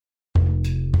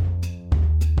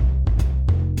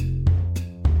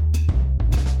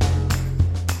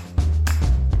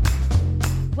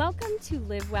to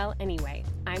Live Well Anyway.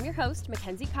 I'm your host,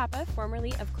 Mackenzie Kappa,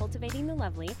 formerly of Cultivating the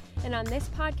Lovely, and on this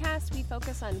podcast, we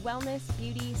focus on wellness,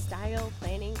 beauty, style,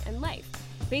 planning, and life.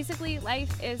 Basically,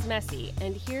 life is messy,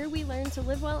 and here we learn to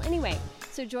live well anyway.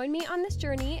 So join me on this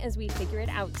journey as we figure it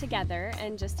out together,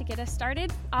 and just to get us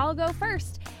started, I'll go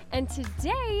first. And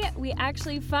today, we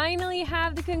actually finally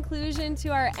have the conclusion to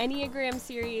our Enneagram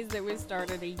series that was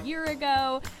started a year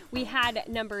ago. We had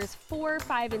numbers 4,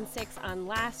 5, and 6 on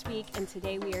last week, and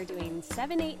today we are doing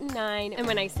 7, 8, and 9. And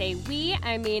when I say we,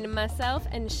 I mean myself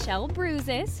and Shell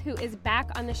Bruises, who is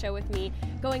back on the show with me,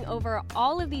 going over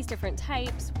all of these different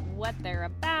types, what they're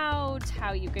about,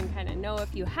 how you can kind of know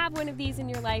if you have one of these in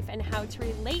your life, and how to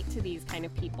relate to these kind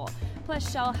of people.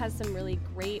 Plus, Shell has some really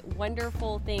great,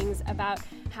 wonderful things about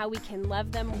how we can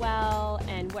love them well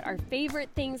and what our favorite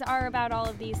things are about all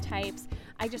of these types.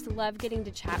 I just love getting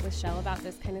to chat with Shell about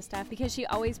this kind of stuff because she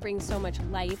always brings so much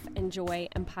life and joy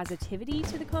and positivity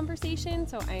to the conversation.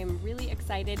 So I am really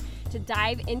excited to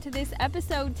dive into this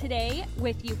episode today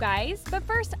with you guys. But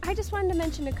first, I just wanted to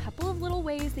mention a couple of little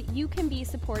ways that you can be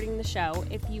supporting the show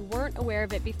if you weren't aware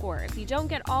of it before. If you don't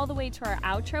get all the way to our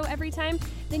outro every time,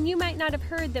 then you might not have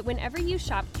heard that whenever you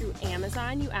shop through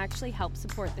Amazon, you actually help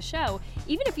support the show,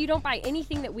 even if you don't buy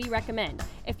anything that we recommend.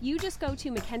 If you just go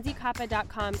to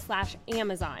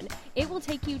mackenziekappa.com/Amazon, it will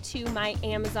take you to my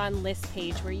Amazon list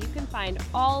page where you can find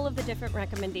all of the different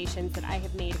recommendations that I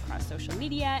have made across social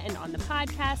media and on the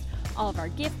podcast, all of our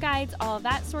gift guides, all of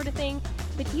that sort of thing.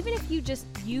 But even if you just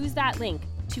use that link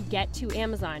to get to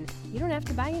Amazon, you don't have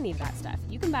to buy any of that stuff.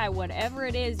 You can buy whatever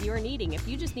it is you're needing. If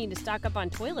you just need to stock up on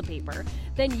toilet paper,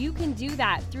 then you can do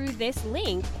that through this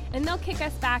link, and they'll kick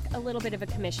us back a little bit of a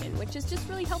commission, which is just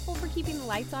really helpful for keeping the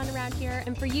lights on around here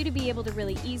and for you to be able to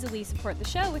really easily support the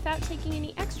show without taking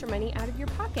any extra money out of your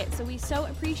pocket. So we so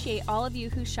appreciate all of you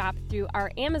who shop through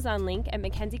our Amazon link at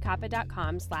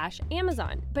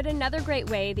mackenziekappa.com/Amazon. But another great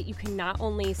way that you can not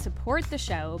only support the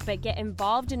show, but get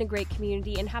involved in a great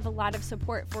community and have a lot of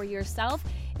support for yourself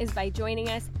is by joining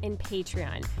us in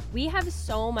Patreon. We have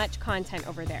so much content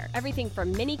over there. Everything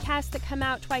from mini casts that come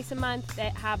out twice a month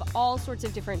that have all sorts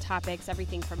of different topics,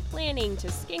 everything from planning to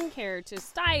skincare to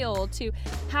style to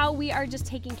how we are just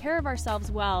taking care of ourselves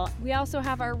well. We also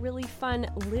have our really fun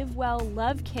Live Well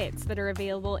Love Kits that are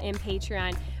available in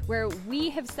Patreon, where we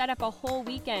have set up a whole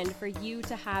weekend for you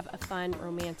to have a fun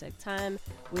romantic time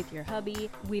with your hubby.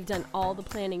 We've done all the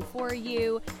planning for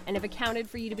you and have accounted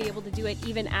for you to be able to do it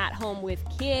even at home with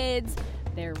kids.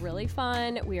 They're really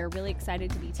fun. We are really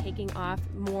excited to be taking off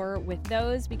more with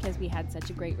those because we had such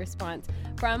a great response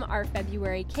from our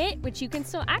February kit, which you can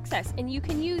still access and you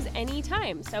can use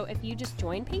anytime. So if you just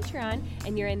join Patreon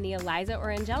and you're in the Eliza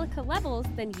or Angelica levels,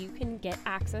 then you can get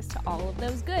access to all of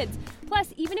those goods.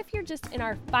 Plus, even if you're just in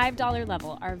our $5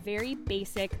 level, our very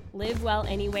basic Live Well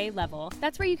Anyway level,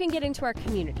 that's where you can get into our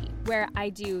community, where I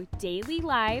do daily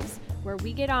lives, where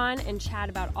we get on and chat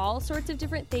about all sorts of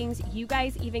different things. You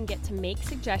guys even get to make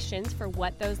suggestions for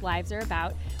what those lives are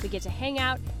about. We get to hang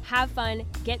out, have fun,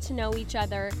 get to know each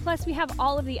other. Plus, we have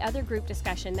all of the other group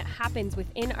discussion that happens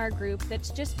within our group that's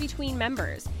just between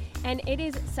members. And it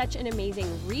is such an amazing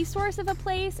resource of a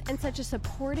place and such a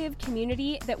supportive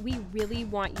community that we really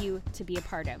want you to be a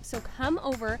part of. So come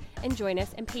over and join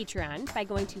us in Patreon by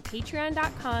going to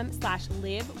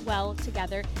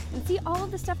patreon.com/livewelltogether and see all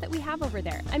of the stuff that we have over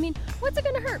there. I mean, what's it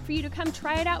going to hurt for you to come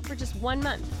try it out for just 1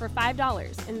 month for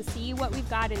 $5 and see what we've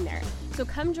got in there? So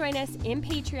come join us in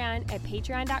Patreon at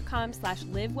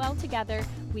patreon.com/livewelltogether.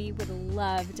 We would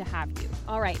love to have you.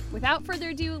 All right, without further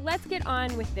ado, let's get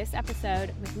on with this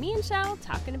episode with me and Shell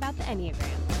talking about the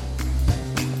Enneagram.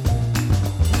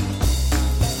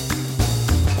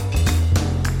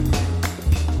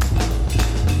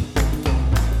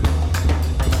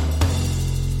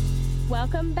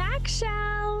 Welcome back,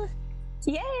 Shell.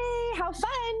 Yay, how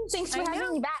fun. Thanks for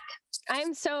having me back.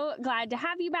 I'm so glad to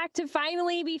have you back to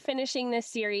finally be finishing this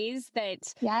series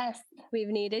that we've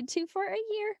needed to for a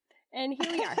year. And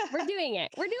here we are. We're doing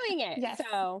it. Yes.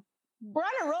 So we're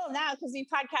on a roll now because we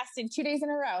podcasted 2 days in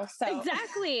a row. So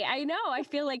exactly. I know. I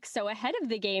feel like so ahead of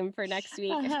the game for next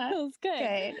week. It feels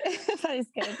good. That is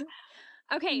good.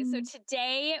 Okay, so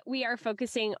today we are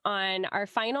focusing on our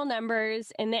final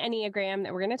numbers in the Enneagram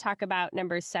that we're going to talk about,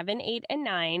 numbers 7, 8, and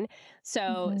 9.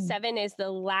 So 7 is the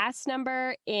last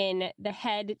number in the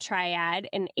head triad,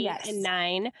 and 8 and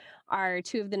 9 are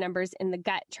 2 of the numbers in the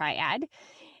gut triad.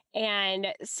 And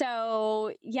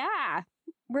so, yeah,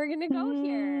 we're going to go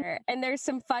here. And there's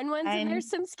some fun ones and there's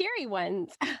some scary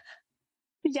ones.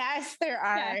 Yes, there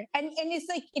are. Yeah. And it's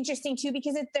like interesting too,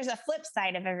 because there's a flip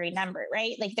side of every number,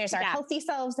 right? Like there's our healthy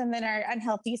selves and then our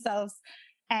unhealthy selves.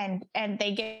 and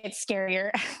they get scarier.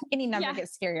 Any number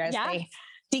gets scarier as they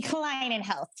decline in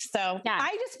health. So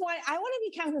I want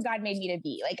to become who God made me to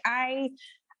be. Like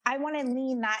I want to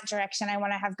lean that direction. I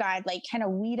want to have God like kind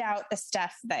of weed out the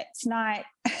stuff that's not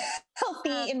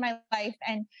healthy in my life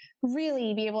and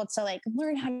really be able to like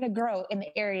learn how to grow in the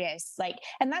areas like,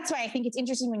 and that's why I think it's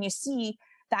interesting when you see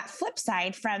that flip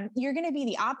side from you're going to be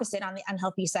the opposite on the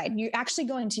unhealthy side. You're actually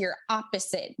going to your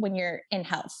opposite when you're in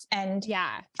health. And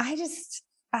I just,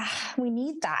 we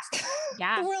need that.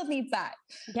 Yeah. The world needs that.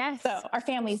 Yes. So our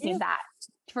families need that.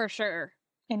 For sure.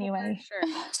 Anyway. For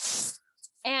sure.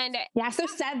 And so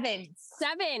 7.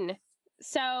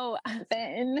 So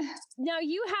now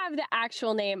you have the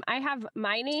actual name. I have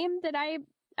my name that I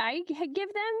give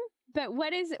them, but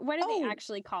what do they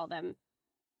actually call them?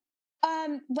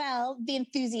 Well, the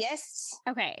enthusiasts.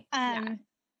 Okay.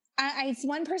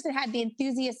 One person had the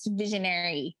enthusiast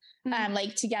visionary,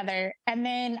 like together. And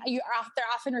then they're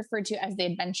often referred to as the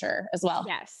adventurer as well.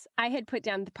 Yes. I had put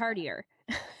down the partier.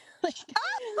 That's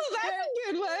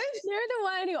a good one. They're the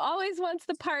one who always wants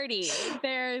the party.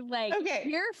 They're like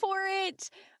here for it.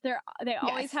 They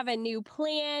always have a new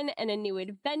plan and a new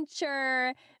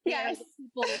adventure. They're people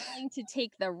willing to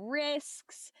take the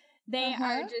risks. They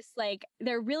are just like,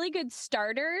 they're really good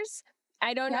starters.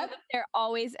 I don't know that they're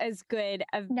always as good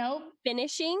of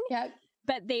finishing,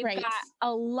 but they've got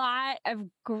a lot of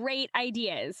great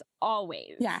ideas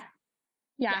always. Yeah.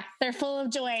 They're full of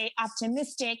joy,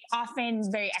 optimistic,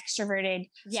 often very extroverted.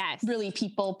 Yes. Really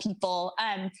people.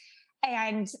 And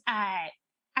I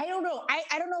don't know.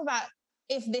 I don't know about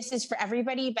if this is for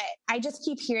everybody, but I just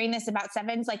keep hearing this about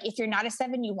 7s. Like if you're not a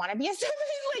 7, you want to be a 7.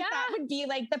 Like that would be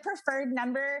like the preferred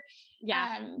number.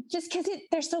 Yeah. Just because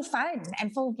they're so fun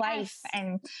and full of life.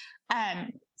 And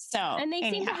and they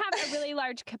seem to have a really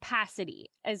large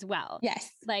capacity as well. Yes.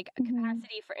 Like a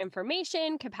capacity for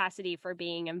information, capacity for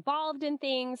being involved in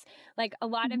things. Like a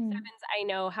lot of 7s I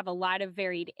know have a lot of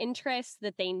varied interests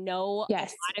that they know a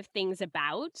lot of things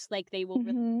about. Like they will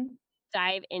really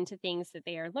dive into things that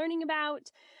they are learning about.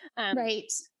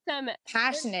 Some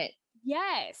passionate.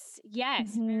 Yes.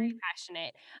 Very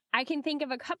passionate. I can think of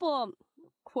a couple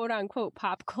quote unquote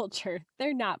pop culture.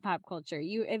 They're not pop culture.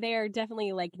 They are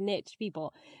definitely like niche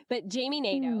people. But Jamie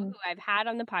Nato, who I've had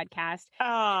on the podcast,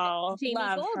 Jamie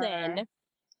Golden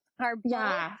are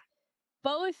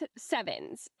both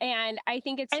 7s. And I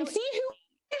think it's see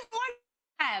who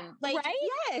them. Like,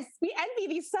 yes, we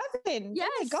envy these 7s. Yes.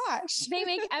 Oh my gosh. They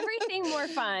make everything more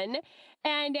fun.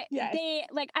 And they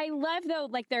I love though,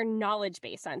 like their knowledge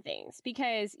base on things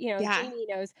because, Jamie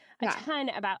knows a ton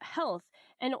about health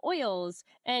and oils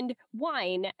and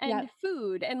wine and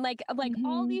food and like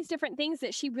all these different things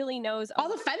that she really knows. All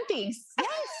the fun things.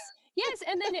 Yes.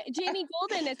 And then Jamie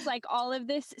Golden, it's like all of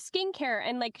this skincare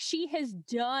and like she has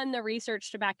done the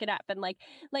research to back it up. And like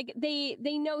they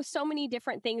know so many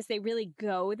different things. They really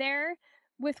go there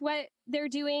with what they're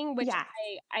doing, which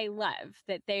I love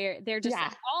that they're just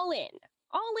like all in.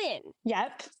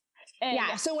 Yep.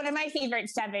 And so one of my favorite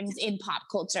 7s in pop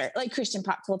culture, like Christian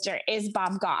pop culture, is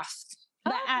Bob Goff.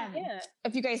 But,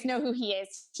 if you guys know who he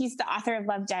is, he's the author of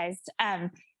Love Does.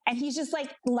 And he's just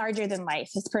like larger than life,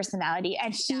 his personality.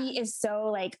 And he is so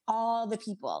like all the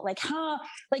people, like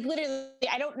literally,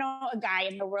 I don't know a guy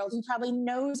in the world who probably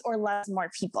knows or loves more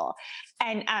people.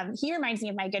 And he reminds me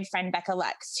of my good friend, Becca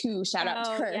Lux, who shout out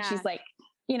to her. Yeah. She's like,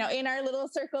 in our little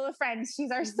circle of friends,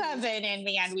 she's our 7 and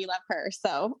man, we love her.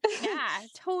 So yeah,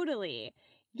 totally.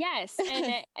 Yes.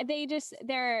 And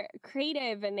they're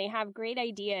creative and they have great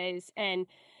ideas. And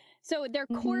so their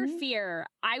core fear,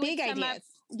 I would sum up.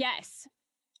 Yes.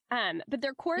 But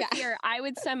their core fear, I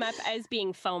would sum up as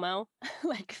being FOMO,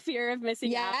 like fear of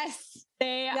missing out.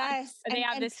 They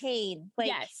have this pain,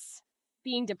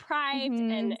 being deprived,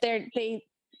 and they're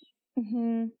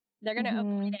going to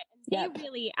avoid it. They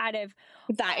really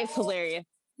that is hilarious.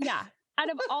 Yeah,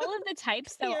 out of all of the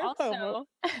types, though, also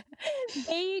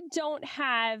they don't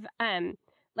have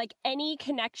like any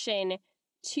connection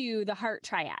to the heart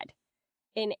triad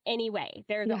in any way.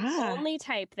 They're the only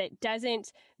type that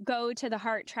doesn't go to the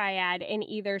heart triad in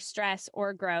either stress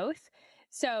or growth.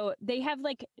 So they have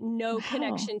like no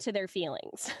connection to their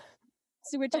feelings.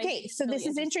 So this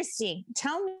is interesting.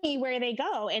 Tell me where they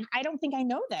go. And I don't think I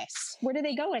know this. Where do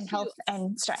they go in health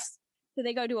and stress? So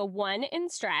they go to a 1 in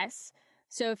stress.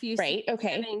 So if you see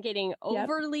them getting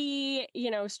overly,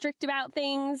 strict about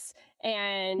things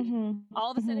and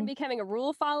all of a sudden becoming a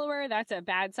rule follower, that's a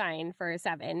bad sign for a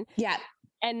 7. Yeah.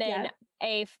 And then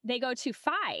they go to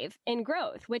 5 in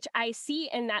growth, which I see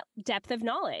in that depth of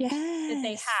knowledge that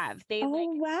they have. They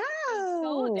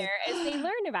go there as they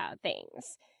learn about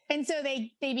things. And so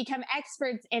they become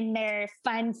experts in their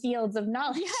fun fields of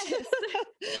knowledge. Yes.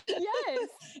 Yes.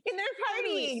 In their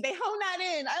partying. They hone that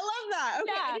in. I love that.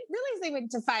 Okay. Yeah. I didn't realize they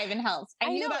went to 5 in health. I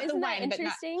knew about the 1, but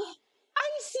not. I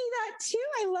see that too.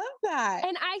 I love that.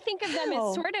 And I think of them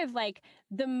as sort of like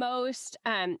the most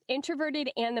introverted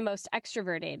and the most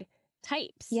extroverted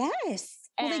types. Yes.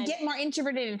 Well, they get more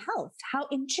introverted in health. How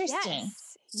interesting.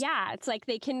 Yes. Yeah. It's like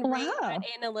they can rein that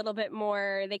in a little bit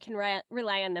more. They can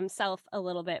rely on themselves a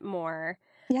little bit more.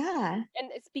 Yeah.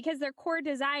 And it's because their core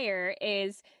desire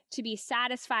is to be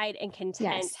satisfied and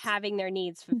content, having their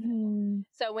needs fulfilled. Mm-hmm.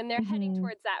 So when they're heading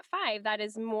towards that 5, that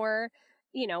is more,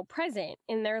 present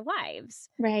in their lives.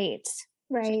 Right.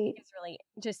 Right. It's really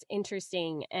just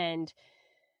interesting and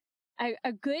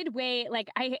a good way. Like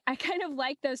I kind of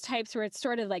like those types where it's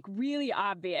sort of like really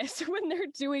obvious when they're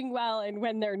doing well and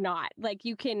when they're not. Like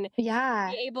you can be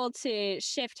able to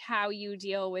shift how you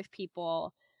deal with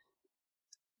people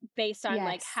based on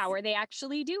like, how are they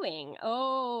actually doing?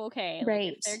 Oh, okay.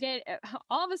 Right. Like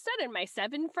all of a sudden my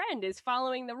 7 friend is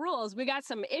following the rules. We got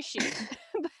some issues.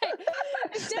 But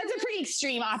that's a pretty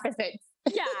extreme opposite.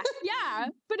 Yeah.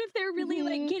 But if they're really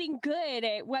like getting good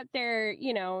at what they're,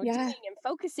 doing and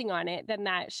focusing on it, then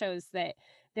that shows that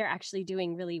they're actually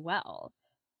doing really well.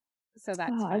 So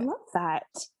that's I love that.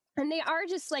 And they are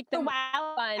just like the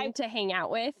fun to hang out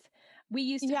with. We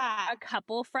used to have a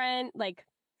couple friend, like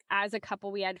as a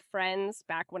couple, we had friends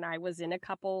back when I was in a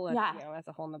couple. That's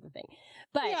a whole nother thing.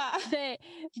 But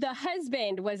the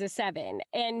husband was a 7,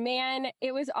 and man,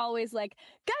 it was always like,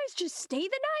 guys, just stay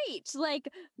the night. Like,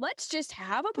 let's just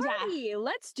have a party.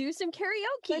 Let's do some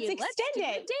karaoke. Let's extend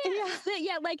it.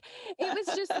 Yeah, like it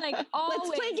was just like always.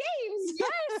 Let's play games.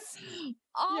 Yes,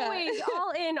 always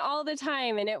all in all the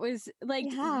time, and it was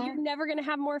like you're never gonna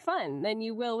have more fun than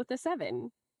you will with the 7.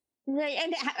 Right.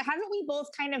 And haven't we both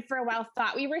kind of for a while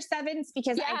thought we were 7s?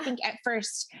 Because I think at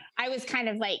first I was kind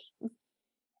of like,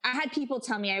 I had people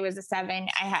tell me I was a 7.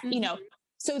 I had,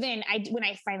 so then when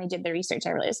I finally did the research,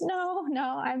 I realized, no,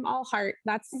 I'm all heart.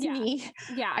 That's me.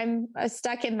 Yeah. I'm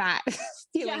stuck in that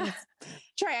feeling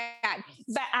triad.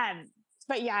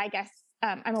 But yeah, I guess,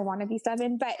 I'm a wannabe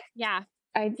 7, but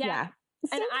And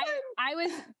I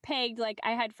was pegged, like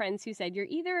I had friends who said, you're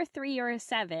either a 3 or a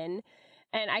 7.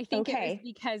 And I think it was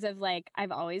because of like,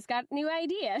 I've always got new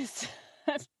ideas.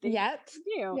 Yep.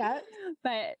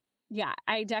 But yeah,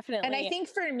 I definitely. And I think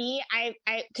for me, I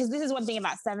cause this is one thing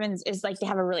about 7s is like, they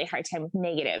have a really hard time with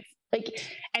negative. Like,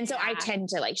 and so I tend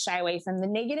to like shy away from the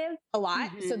negative a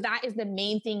lot. So that is the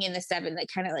main thing in the 7 that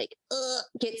kind of like,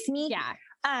 gets me. Yeah.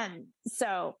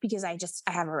 So because I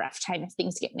have a rough time if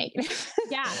things get negative.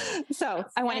 So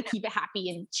I want to keep it happy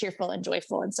and cheerful and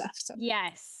joyful and stuff. So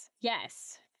yes.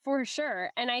 For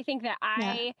sure. And I think that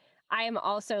I am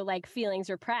also like feelings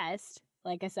repressed,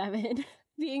 like a 7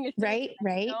 being a 7.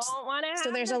 Right. Don't want to.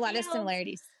 So there's a lot of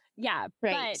similarities. Yeah.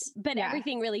 Right. But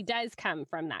everything really does come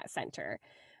from that center.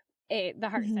 The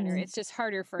heart center. It's just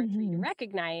harder for a 3 to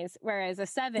recognize. Whereas a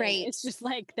 7, it's just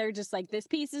like, they're just like, this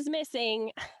piece is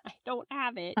missing. I don't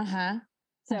have it.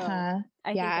 So I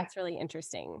think that's really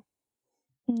interesting.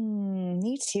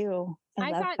 Me too.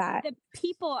 I love thought that. The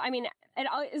people, I mean, it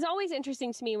is always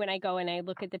interesting to me when I go and I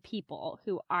look at the people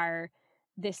who are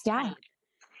this type.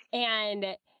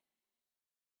 And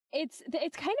it's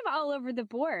kind of all over the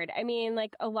board. I mean,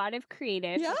 like a lot of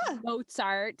creative, like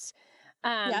Mozart,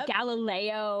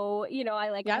 Galileo,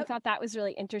 I thought that was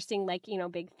really interesting, like,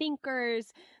 big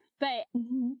thinkers. But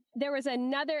there was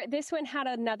this one had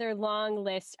another long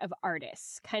list of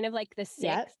artists, kind of like the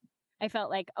 6. I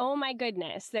felt like, oh my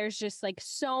goodness, there's just like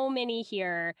so many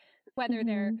here, whether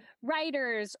they're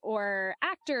writers or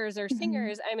actors or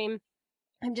singers. I mean,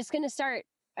 I'm just going to start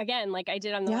again, like I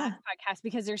did on the last podcast,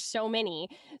 because there's so many.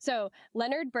 So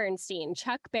Leonard Bernstein,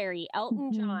 Chuck Berry,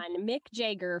 Elton John, Mick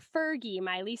Jagger, Fergie,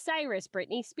 Miley Cyrus,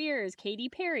 Britney Spears, Katy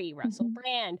Perry, Russell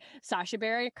Brand, Sacha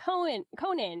Baron Cohen.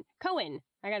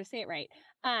 I got to say it right.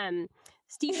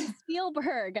 Steven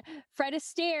Spielberg, Fred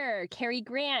Astaire, Cary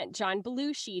Grant, John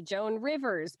Belushi, Joan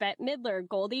Rivers, Bette Midler,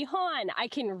 Goldie Hawn. I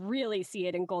can really see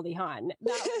it in Goldie Hawn.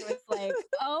 That one was like,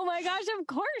 oh my gosh, of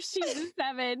course she's a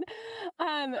 7.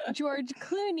 George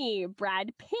Clooney,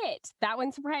 Brad Pitt. That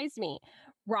one surprised me.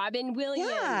 Robin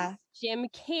Williams, Jim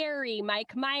Carrey,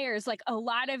 Mike Myers, like a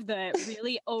lot of the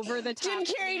really over the top.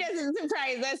 Jim Carrey doesn't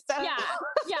surprise us. So.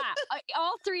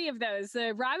 All 3 of those.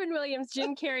 Robin Williams,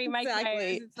 Jim Carrey, Mike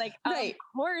Myers. It's like, of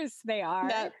course they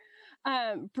are.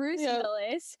 Bruce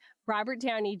Willis, Robert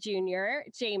Downey Jr.,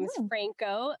 James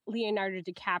Franco, Leonardo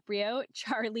DiCaprio,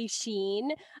 Charlie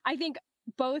Sheen. I think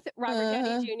both Robert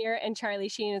Downey Jr. and Charlie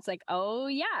Sheen, it's like, oh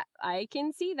yeah, I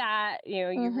can see that. You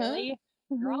really,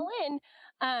 you're all in.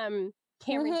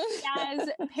 Cameron Diaz,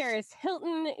 Paris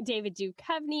Hilton, David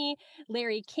Duchovny,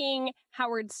 Larry King,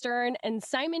 Howard Stern, and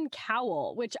Simon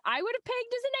Cowell, which I would have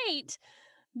pegged as an 8,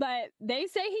 but they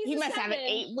say he must 7. have an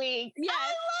 8 wing. Yes, I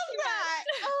love that.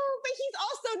 Oh, but he's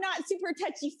also not super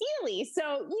touchy-feely.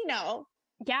 So,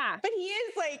 Yeah. But he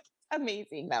is like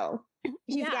amazing though.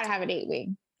 He's got to have an 8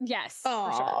 wing. Yes. Oh,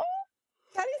 for sure.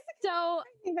 That is so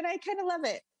exciting, but I kind of love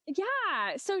it.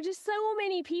 Yeah. So just so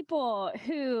many people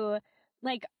who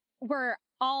like were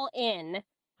all in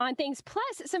on things,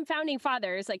 plus some founding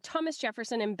fathers like Thomas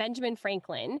Jefferson and Benjamin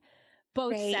Franklin,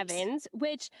 both 7s,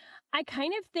 which I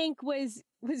kind of think was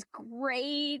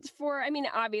great for, I mean,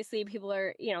 obviously people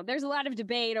are, there's a lot of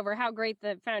debate over how great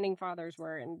the founding fathers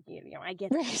were. And, I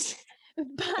get that.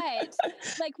 But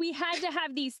like we had to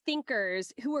have these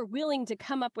thinkers who were willing to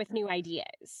come up with new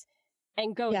ideas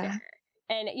and go there.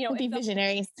 And, be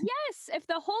visionaries. Yes. If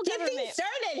the whole government things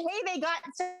started, hey, they got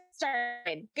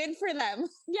started. Good for them.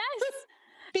 Yes.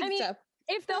 Big stuff.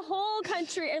 If the whole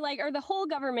country or the whole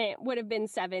government would have been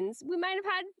 7s, we might have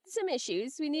had some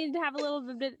issues. We needed to have a little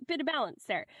bit of balance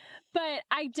there. But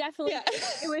I definitely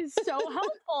think it was so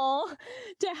helpful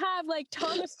to have like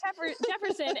Thomas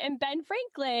Jefferson and Ben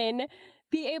Franklin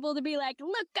be able to be like,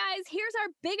 look, guys, here's our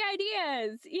big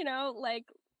ideas, like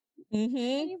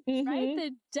write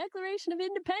the Declaration of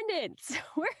Independence.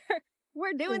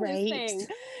 We're doing this thing,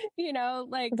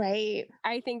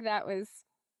 I think that was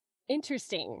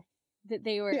interesting that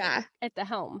they were at the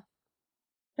helm.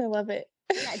 I love it.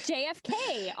 Yeah,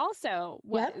 JFK also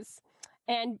was,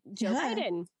 and Joe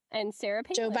Biden and Sarah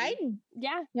Palin. Joe Biden.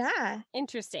 Yeah.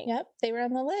 Interesting. Yep, they were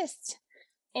on the list.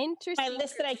 Interesting. My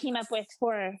list that I came up with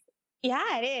for,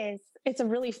 it is. It's a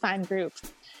really fun group.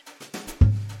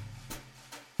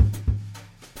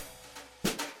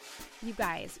 You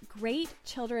guys, great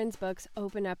children's books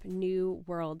open up new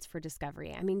worlds for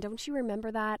discovery. I mean, don't you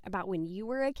remember that about when you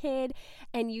were a kid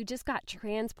and you just got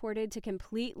transported to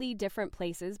completely different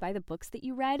places by the books that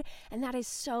you read? And that is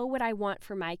so what I want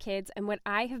for my kids and what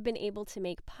I have been able to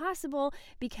make possible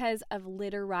because of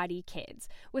Literati Kids.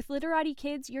 With Literati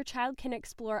Kids, your child can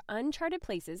explore uncharted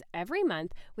places every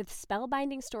month with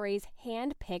spellbinding stories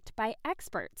handpicked by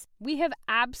experts. We have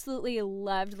absolutely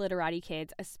loved Literati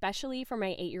Kids, especially for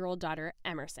my 8-year-old daughter,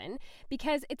 Emerson,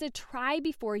 because it's a try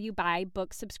before you buy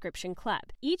book subscription club.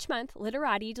 Each month,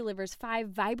 Literati delivers 5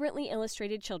 vibrantly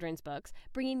illustrated children's books,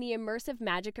 bringing the immersive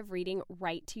magic of reading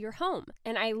right to your home.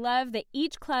 And I love that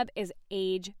each club is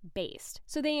age-based,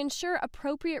 so they ensure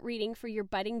appropriate reading for your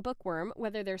budding bookworm,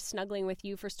 whether they're snuggling with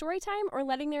you for story time or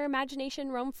letting their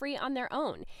imagination roam free on their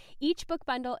own. Each book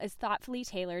bundle is thoughtfully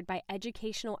tailored by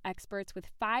educational experts with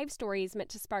 5 stories meant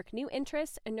to spark new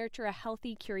interests and nurture a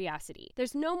healthy curiosity.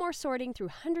 There's no more sorting through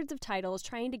hundreds of titles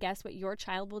trying to guess what your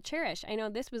child will cherish. I know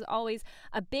this was always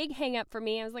a big hang up for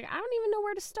me. I was like, I don't even know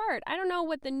where to start. I don't know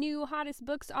what the new hottest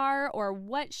books are or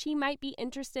what she might be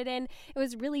interested in. It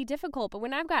was really difficult. But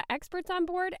when I've got experts on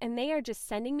board and they are just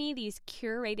sending me these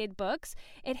curated books,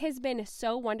 it has been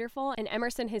so wonderful. And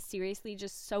Emerson has seriously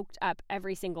just soaked up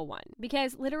every single one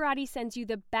because Literati sends you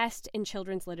the best in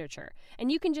children's literature.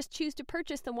 And you can just choose to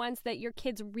purchase the ones that your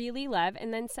kids really love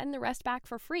and then send the rest back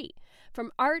for free.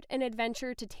 From art and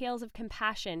adventure to tales of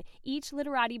compassion, each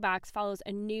Literati box follows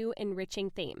a new, enriching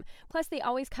theme. Plus, they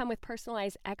always come with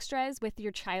personalized extras with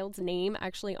your child's name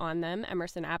actually on them.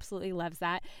 Emerson absolutely loves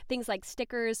that. Things like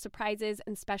stickers, surprises,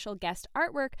 and special guest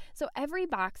artwork, so every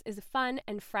box is a fun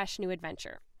and fresh new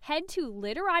adventure. Head to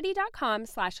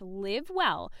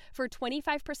literati.com/livewell for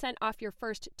 25% off your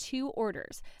first 2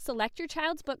 orders. Select your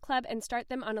child's book club and start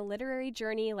them on a literary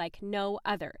journey like no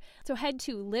other. So head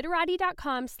to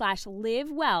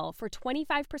literati.com/livewell for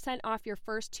 25% off your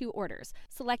first 2 orders.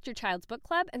 Select your child's book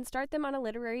club and start them on a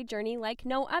literary journey like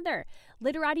no other.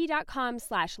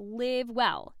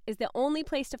 Literati.com/livewell is the only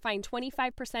place to find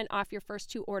 25% off your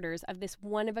first 2 orders of this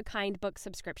one-of-a-kind book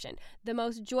subscription. The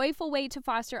most joyful way to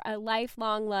foster a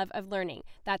lifelong love of learning.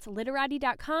 That's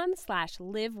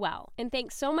literati.com/livewell. And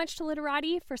thanks so much to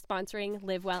Literati for sponsoring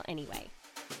Live Well Anyway.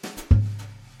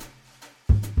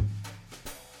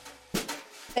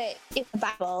 But in the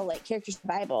Bible, like characters in the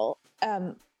Bible,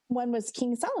 one was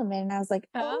King Solomon. And I was like,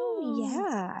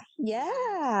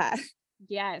 yeah.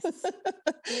 Yes.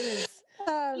 He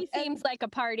seems like a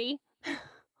party.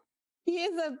 He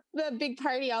is a big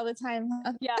party all the time.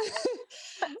 Yeah.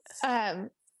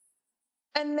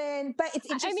 And then, but it's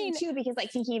interesting too, because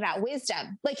like thinking about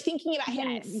wisdom, like thinking about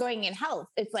him going in health,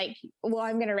 it's like, well,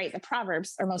 I'm going to write the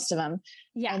Proverbs or most of them.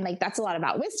 Yeah. And like, that's a lot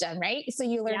about wisdom, right? So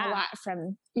you learn a lot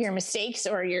from your mistakes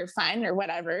or your fun or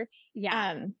whatever.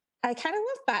 Yeah. I kind of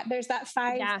love that. There's that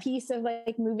 5 piece of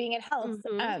like moving in health.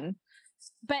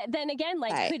 But then again,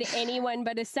 like, could anyone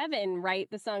but a 7 write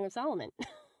the Song of Solomon?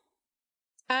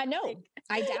 No,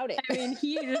 I doubt it. I mean,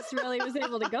 he just really was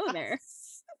able to go there.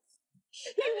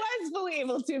 He was fully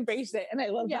able to embrace it, and I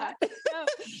love that.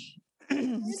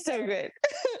 So good.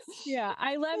 Yeah,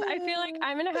 I feel like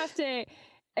I'm gonna have to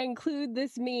include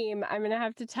this meme. I'm gonna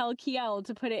have to tell Kiel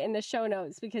to put it in the show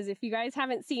notes, because if you guys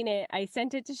haven't seen it, I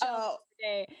sent it to Shelby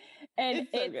today, and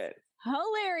it's so good.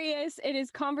 Hilarious. It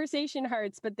is conversation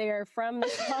hearts, but they are from the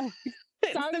song.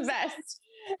 It's the best.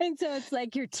 And so it's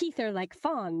like, your teeth are like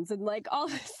fawns, and like all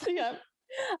this. Yep.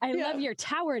 I love your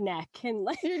tower neck, and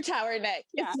like your tower neck.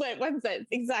 Yeah. It's what one says.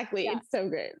 Exactly. Yeah. It's so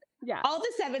good. Yeah. All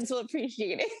the 7s will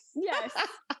appreciate it. Yes.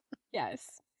 Yes.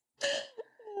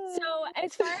 So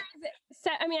as far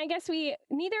as, I mean, I guess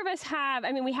neither of us have,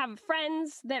 I mean, we have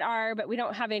friends that are, but we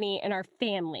don't have any in our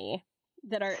family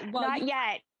that are. Well, not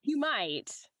yet. You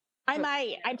might. I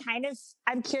might.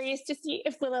 I'm curious to see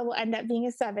if Willow will end up being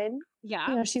a 7. Yeah.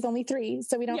 You know, she's only 3,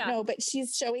 so we don't know, but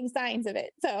she's showing signs of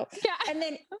it. So, and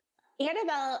then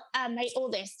Annabelle, my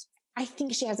oldest, I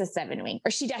think she has a 7 wing,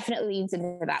 or she definitely leans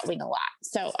into that wing a lot.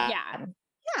 So,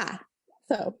 yeah.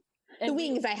 So the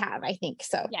wings I have, I think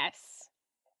so.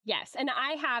 Yes. And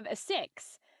I have a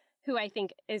 6 who I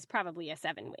think is probably a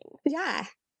 7 wing. Yeah.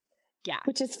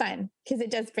 Which is fun, because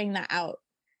it does bring that out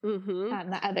on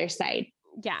the other side.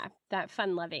 Yeah. That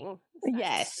fun loving.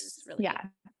 Yes. Really,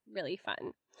 really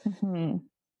fun. Mm-hmm.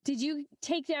 Did you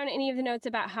take down any of the notes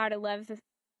about how to love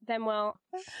them well?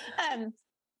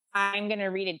 I'm going to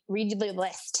read the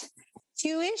list.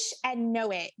 Two-ish and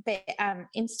Know It, the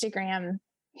Instagram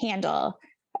handle,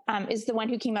 is the one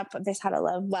who came up with this, how to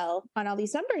love well on all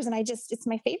these numbers. And it's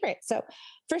my favorite. So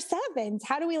for 7s,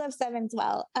 how do we love 7s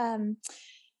well?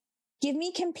 Give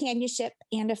me companionship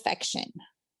and affection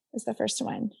is the first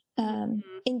one.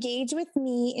 Engage with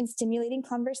me in stimulating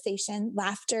conversation,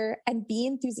 laughter, and be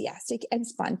enthusiastic and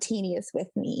spontaneous with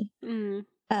me.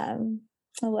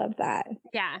 I love that.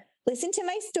 Yeah. Listen to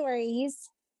my stories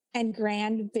and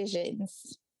grand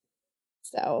visions.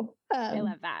 So I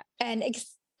love that. And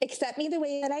accept me the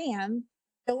way that I am.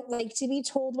 Don't like to be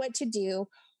told what to do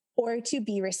or to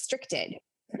be restricted.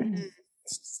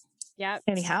 Yep.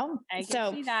 Anyhow, I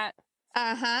can see that.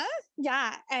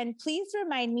 Yeah. And please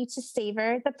remind me to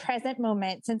savor the present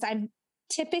moment, since I'm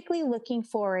typically looking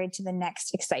forward to the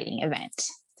next exciting event.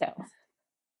 So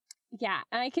yeah.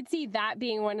 And I could see that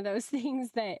being one of those things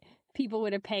that people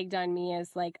would have pegged on me as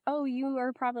like, oh, you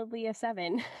are probably a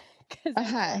 7. Because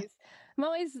I'm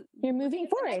always you're moving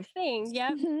forward. Thing.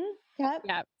 Yep. Yep.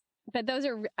 Yep. But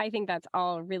I think that's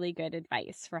all really good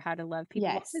advice for how to love people.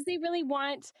 Yes. Because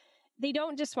they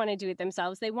don't just want to do it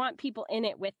themselves. They want people in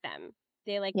it with them.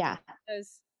 They like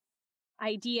those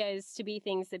ideas to be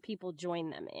things that people join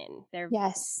them in. They're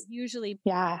usually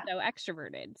so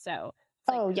extroverted. So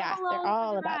they're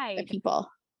all about the people.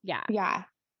 Yeah. Yeah.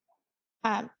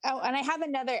 And I have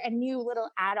a new little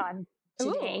add-on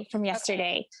today from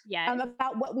yesterday. Okay. Yes.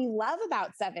 About what we love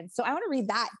about 7. So I want to read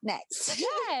that next.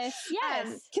 Yes.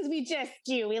 Because we just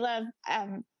do. We love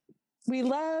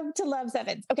to love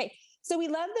 7s. Okay. So we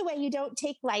love the way you don't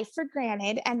take life for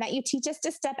granted, and that you teach us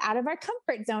to step out of our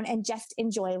comfort zone and just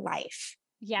enjoy life.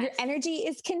 Yes. Your energy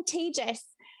is contagious,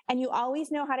 and you always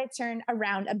know how to turn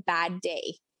around a bad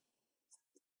day.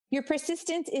 Your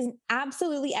persistence is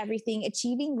absolutely everything.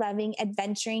 Achieving, loving,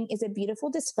 adventuring is a beautiful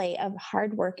display of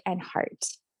hard work and heart.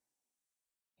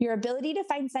 Your ability to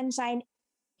find sunshine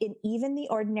in even the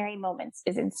ordinary moments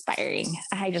is inspiring.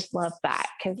 I just love that,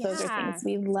 because those are things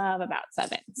we love about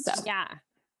 7. So yeah.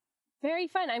 Very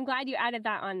fun. I'm glad you added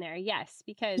that on there. Yes,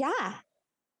 because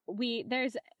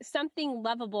there's something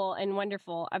lovable and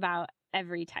wonderful about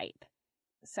every type.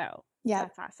 So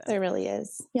that's awesome. There really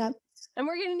is. Yep. And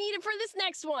we're going to need it for this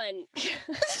next one.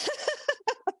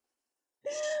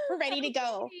 We're ready to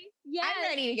go. Yes. I'm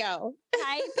ready to go.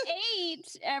 Type 8,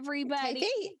 everybody. Type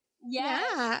 8.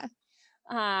 Yes.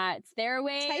 Yeah. It's their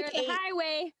way Type or the 8.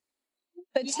 highway.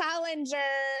 The challenger.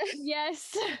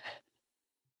 Yes.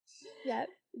 Yep.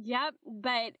 Yep.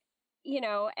 But,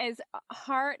 as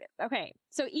hard. Okay.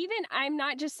 So even I'm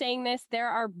not just saying this. There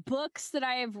are books that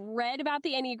I have read about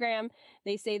the Enneagram.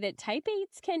 They say that type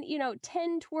 8s can,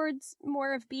 tend towards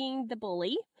more of being the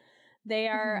bully. They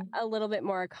are a little bit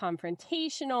more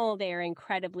confrontational. They are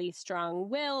incredibly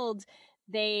strong-willed.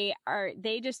 They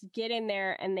just get in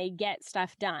there and they get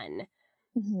stuff done.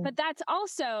 But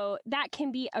that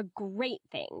can be a great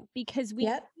thing, because we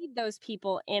need those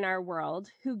people in our world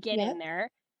who get in there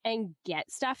and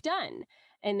get stuff done,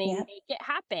 and they make it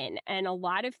happen. And a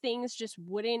lot of things just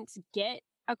wouldn't get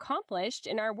accomplished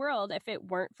in our world if it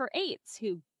weren't for 8s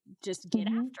who just get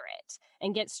after it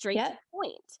and get straight to the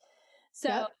point.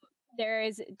 So there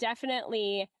is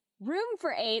definitely room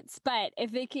for 8s, but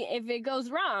if it goes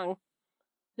wrong,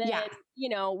 then, you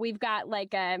know, we've got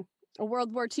like a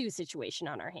World War II situation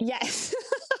on our hands. Yes.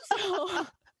 So,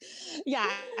 yeah.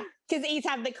 Because 8s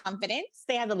have the confidence,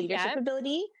 they have the leadership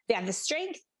ability, they have the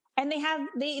strength, and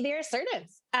they're assertive.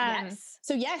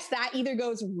 So yes, that either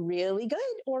goes really good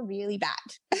or really bad.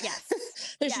 Yes.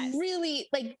 There's really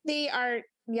like they are,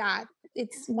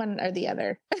 it's one or the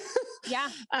other.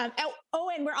 And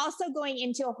we're also going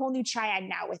into a whole new triad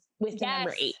now with the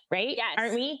number 8, right? Yes.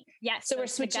 Aren't we? Yes. So we're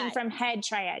switching from head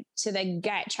triad to the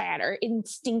gut triad, or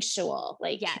instinctual.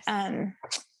 Like,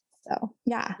 so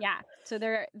yeah. So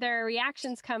their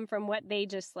reactions come from what they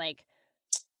just like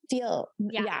feel,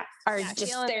 are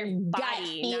just their body, gut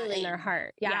feeling, not in their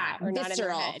heart, or not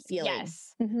visceral in their head. feeling.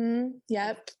 Yes.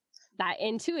 Yep. That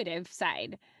intuitive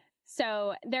side.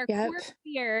 So their core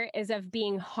fear is of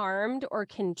being harmed or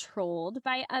controlled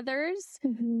by others.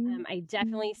 I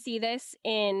definitely see this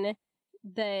in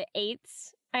the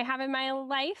 8s I have in my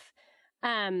life.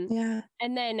 And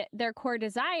then their core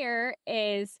desire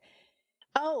is,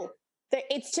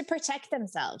 it's to protect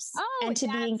themselves and to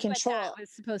be in control. What that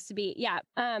was supposed to be.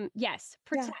 Yes.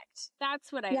 Protect.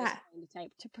 That's what I was trying to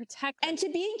type. To protect and to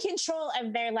be in control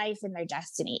of their life and their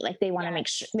destiny. Like they want to make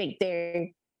sure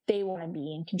they want to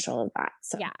be in control of that.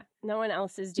 So no one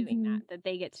else is doing that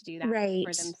they get to do that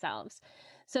for themselves.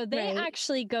 So they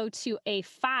actually go to a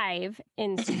 5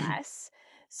 in stress.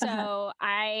 So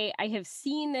I have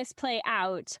seen this play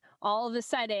out all of a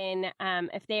sudden.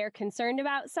 If they are concerned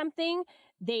about something,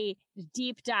 they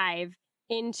deep dive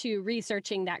into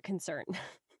researching that concern.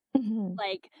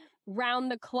 Like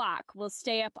round the clock, will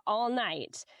stay up all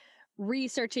night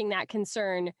researching that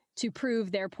concern to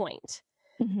prove their point.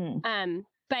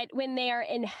 But when they are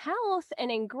in health and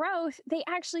in growth, they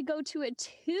actually go to a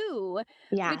 2,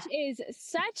 which is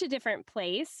such a different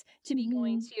place to be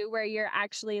going to, where you're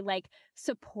actually like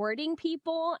supporting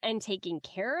people and taking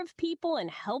care of people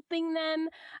and helping them.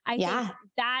 I think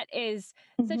that is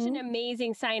such an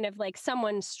amazing sign of like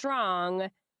someone strong.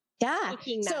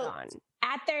 Taking that on.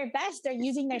 At their best, they're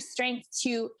using their strength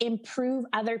to improve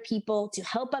other people, to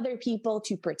help other people,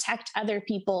 to protect other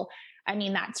people. I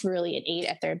mean, that's really an 8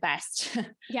 at their best.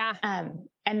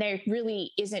 And there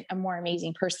really isn't a more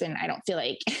amazing person, I don't feel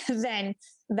like, than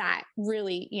that.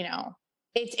 Really, you know,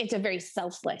 it's a very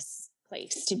selfless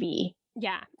place to be.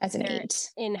 As an 8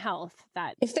 in health,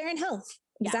 if they're in health,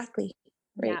 exactly.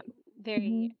 Right.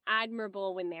 Very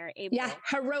admirable when they're able.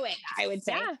 Heroic, I would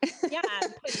say.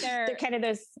 Put they're kind of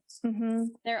those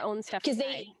their own stuff because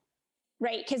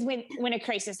because when a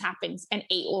crisis happens, an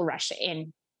 8 will rush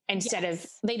in instead of,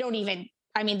 they don't even,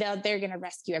 I mean, they're going to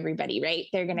rescue everybody, right?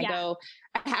 They're going to go.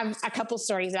 I have a couple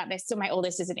stories about this. So my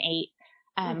oldest is an 8.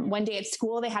 One day at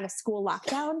school, they had a school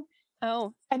lockdown.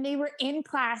 And they were in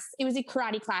class. It was a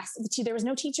karate class. There was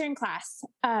no teacher in class.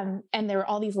 And there were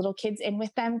all these little kids in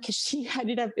with them, because she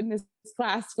ended up in this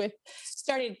class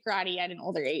started karate at an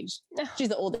older age. She's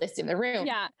the oldest in the room.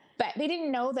 But they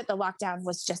didn't know that the lockdown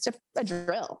was just a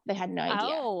drill. They had no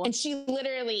idea. And she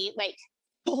literally like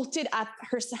bolted up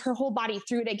her whole body,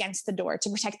 threw it against the door to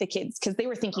protect the kids, because they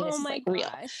were thinking this is like real.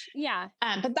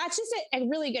 But that's just a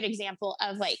really good example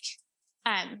of like,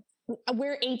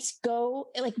 where 8s go,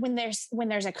 like when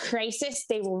there's a crisis,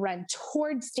 they will run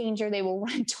towards danger. They will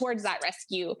run towards that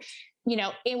rescue, you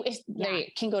know, if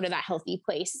they can go to that healthy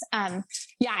place. And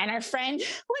our friend,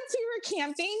 once we were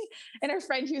camping, and our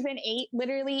friend who's an 8,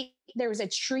 literally there was a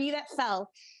tree that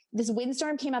fell. This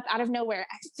windstorm came up out of nowhere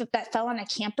that fell on a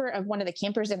camper of one of the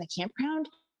campers in the campground.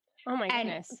 Oh my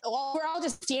goodness. We're all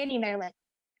just standing there like,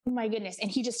 oh my goodness. And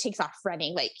he just takes off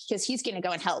running, like, because he's going to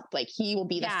go and help. Like he will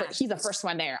be he's the first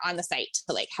one there on the site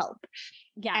to like help.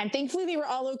 And thankfully they were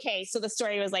all okay. So the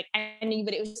story was like, but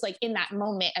it was just like in that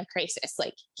moment of crisis,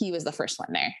 like he was the first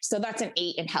one there. So that's an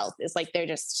 8 in health, is like, they're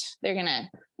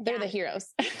the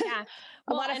heroes.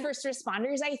 A lot of first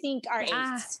responders, I think, are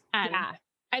 8s.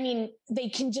 I mean, they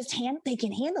can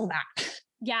handle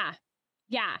that.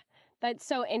 That's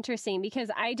so interesting, because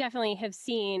I definitely have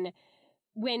seen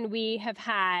when we have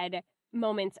had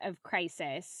moments of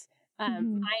crisis,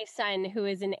 my son, who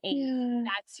is an 8,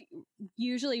 that's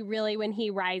usually really when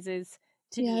he rises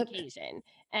to the occasion.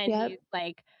 And he's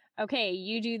like, okay,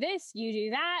 you do this, you do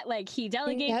that. Like he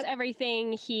delegates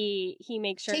everything. He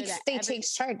makes sure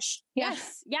takes charge.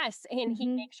 Yes. And he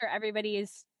makes sure everybody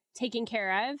is taken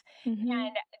care of.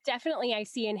 And definitely I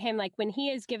see in him, like when he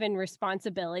is given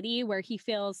responsibility where he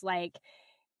feels like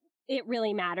it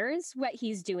really matters what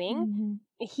he's doing,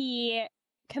 he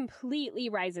completely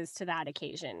rises to that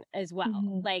occasion as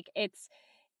well. Like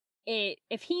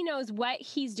if he knows what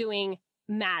he's doing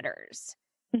matters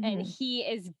and he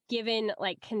is given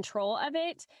like control of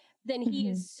it, then he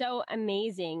is so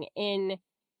amazing in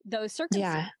those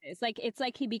circumstances. Like, it's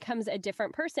like he becomes a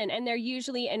different person, and they're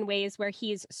usually in ways where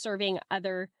he's serving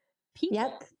other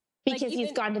people. Because like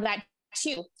he's gone to that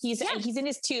too. He's in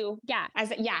his two.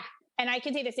 And I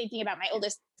can say the same thing about my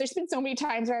oldest. There's been so many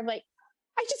times where I'm like,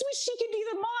 I just wish she could be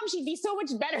the mom. She'd be so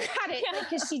much better at it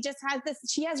because she just has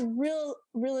she has real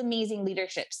amazing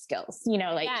leadership skills, you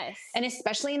know, like, and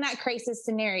especially in that crisis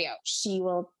scenario, she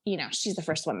will, you know, she's the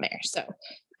first one there. So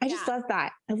I just love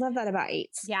that. I love that about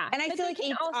eights. Yeah. And I feel like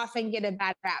eights often get a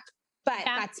bad rap, but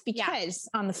that's because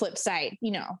on the flip side,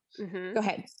 you know, go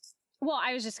ahead. Well,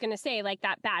 I was just going to say, like,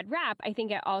 that bad rap, I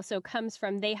think it also comes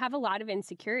from, they have a lot of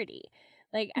insecurity.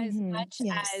 Like, as much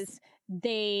as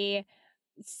they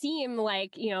seem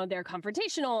like, you know, they're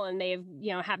confrontational and they've,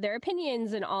 you know, have their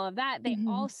opinions and all of that, they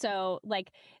also,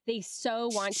 like, they so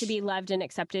want to be loved and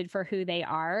accepted for who they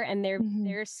are. And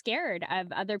they're scared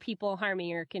of other people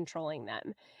harming or controlling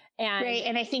them. And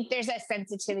and I think there's a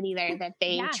sensitivity there that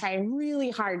they try really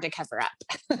hard to cover up.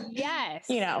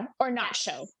 You know, or not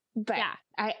show. But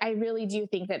I really do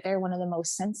think that they're one of the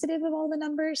most sensitive of all the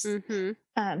numbers.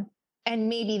 And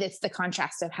maybe that's the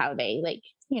contrast of how they, like,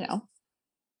 you know,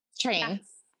 try and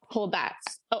hold that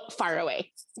far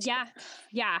away.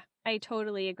 Yeah, I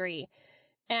totally agree.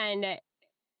 And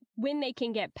when they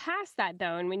can get past that,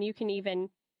 though, and when you can even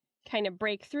kind of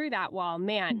break through that wall,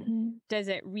 man, does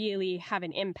it really have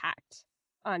an impact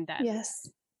on them? Yes.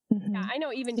 Yeah, I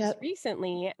know even just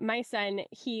recently, my son,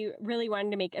 he really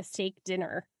wanted to make a steak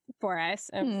dinner for us.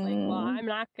 I was like, well, I'm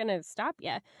not going to stop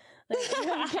you.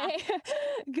 Like, okay,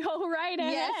 go right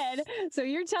ahead. So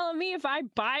you're telling me if I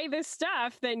buy this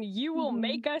stuff, then you will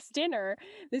make us dinner.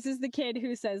 This is the kid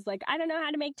who says, like, I don't know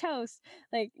how to make toast.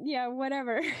 Like, yeah,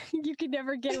 whatever. You could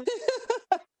never get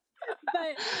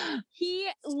But he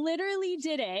literally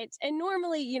did it. And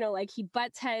normally, you know, like, he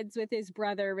butts heads with his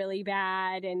brother really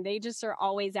bad and they just are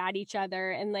always at each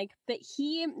other. And like, but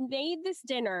he made this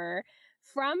dinner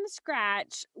from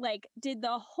scratch, like, did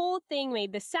the whole thing,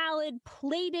 made the salad,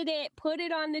 plated it, put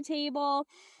it on the table.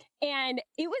 And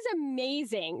it was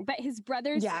amazing. But his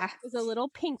brother's was a little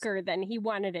pinker than he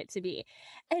wanted it to be.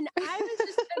 And I was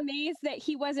just amazed that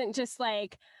he wasn't just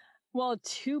like, well,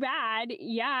 too bad.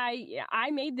 Yeah,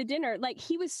 I made the dinner. Like,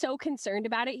 he was so concerned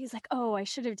about it. He's like, oh, I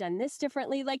should have done this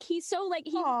differently. Like, he's so, like,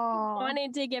 he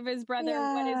wanted to give his brother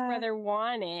what his brother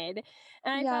wanted.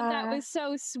 And I thought that was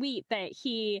so sweet that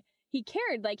he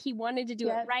cared. Like, he wanted to do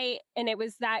it right. And it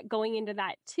was that going into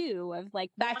that too of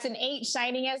like, that's an 8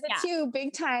 shining as a 2,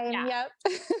 big time. Yep.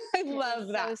 I love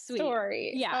that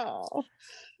story. Yeah. Oh.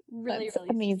 Really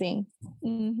amazing.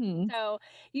 So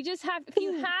you just have, if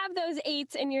you have those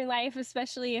 8s in your life,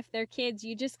 especially if they're kids,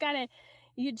 you just gotta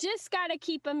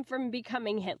keep them from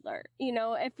becoming Hitler. You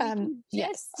know, if we can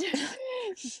just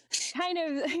kind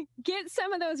of get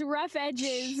some of those rough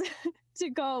edges to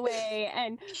go away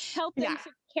and help them to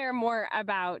care more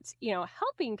about, you know,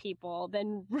 helping people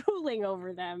than ruling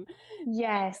over them.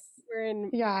 Yes. We're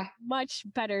in much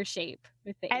better shape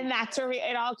with it. And that's where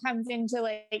it all comes into,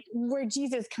 like, where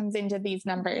Jesus comes into these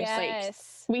numbers.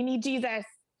 Yes. Like, we need Jesus.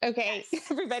 Okay,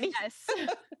 everybody. Yes.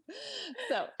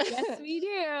 So yes, we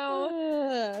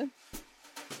do.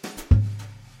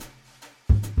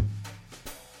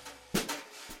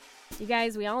 You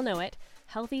guys, we all know it.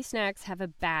 Healthy snacks have a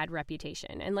bad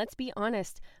reputation. And let's be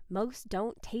honest, most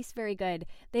don't taste very good.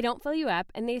 They don't fill you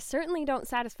up, and they certainly don't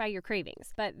satisfy your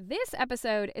cravings. But this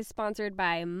episode is sponsored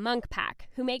by Munk Pack,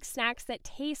 who makes snacks that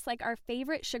taste like our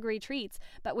favorite sugary treats,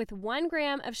 but with 1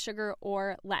 gram of sugar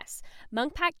or less.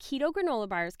 Munk Pack Keto Granola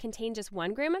Bars contain just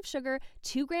 1 gram of sugar,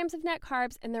 2 grams of net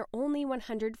carbs, and they're only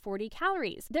 140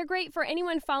 calories. They're great for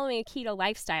anyone following a keto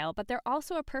lifestyle, but they're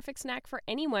also a perfect snack for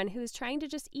anyone who's trying to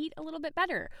just eat a little bit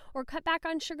better or cut back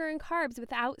on sugar and carbs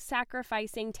without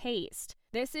sacrificing taste.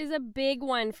 This is a big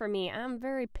one for me. I'm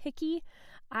very picky.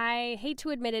 I hate to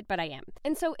admit it, but I am.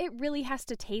 And so it really has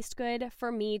to taste good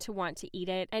for me to want to eat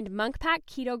it. And Munk Pack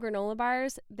Keto Granola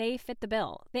Bars, they fit the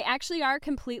bill. They actually are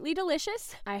completely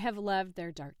delicious. I have loved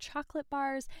their dark chocolate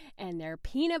bars and their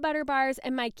peanut butter bars,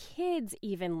 and my kids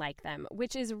even like them,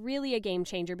 which is really a game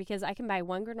changer because I can buy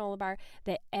 1 granola bar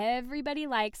that everybody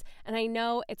likes, and I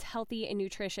know it's healthy and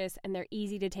nutritious, and they're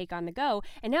easy to take on the go.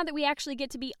 And now that we actually get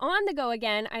to be on the go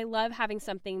again, I love having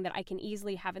something that I can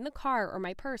easily have in the car or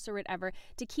my purse or whatever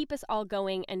to keep us all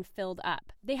going and filled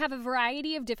up. They have a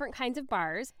variety of different kinds of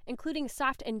bars, including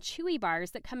soft and chewy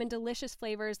bars that come in delicious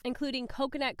flavors, including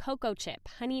coconut cocoa chip,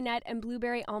 honey nut, and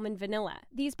blueberry almond vanilla.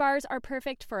 These bars are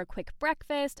perfect for a quick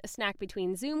breakfast, a snack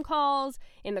between Zoom calls,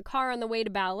 in the car on the way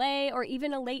to ballet, or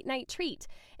even a late night treat.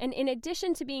 And in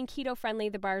addition to being keto-friendly,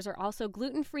 the bars are also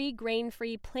gluten-free,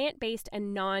 grain-free, plant-based,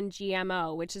 and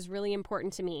non-GMO, which is really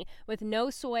important to me, with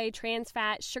no soy, trans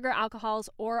fat, sugar alcohols,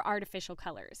 or artificial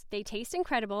colors. They taste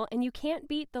incredible, and you can't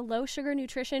beat the low-sugar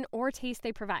nutrition or taste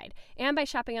they provide. And by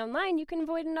shopping online, you can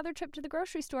avoid another trip to the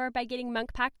grocery store by getting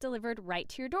Munk Pack delivered right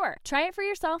to your door. Try it for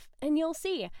yourself, and you'll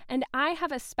see. And I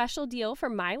have a special deal for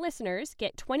my listeners.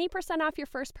 Get 20% off your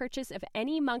first purchase of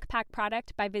any Munk Pack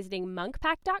product by visiting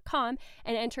monkpack.com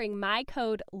and entering my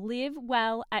code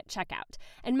LIVEWELL at checkout.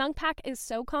 And Munk Pack is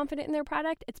so confident in their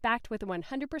product, it's backed with a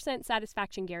 100%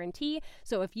 satisfaction guarantee.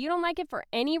 So if you don't like it for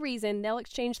any reason, they'll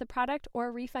exchange the product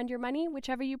or refund your money,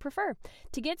 whichever you prefer.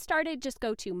 To get started, just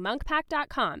go to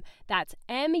monkpack.com. That's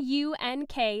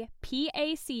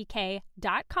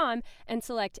MUNKPACK.com and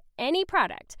select any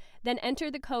product. Then enter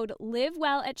the code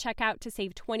LIVEWELL at checkout to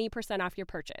save 20% off your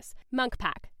purchase. Munk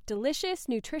Pack. Delicious,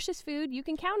 nutritious food you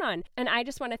can count on. And I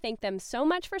just want to thank them so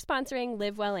much for sponsoring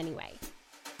Live Well Anyway.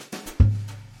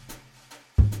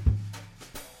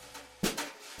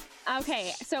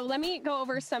 Okay, so let me go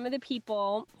over some of the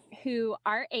people who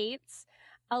are 8s.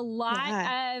 A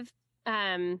lot of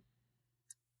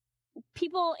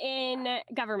people in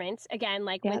government, again,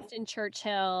 like Winston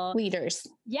Churchill. Leaders.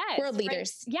 Yes. World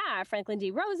leaders. Franklin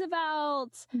D.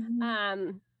 Roosevelt.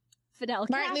 Fidel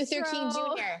Martin Castro. Luther King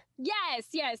Jr. Yes,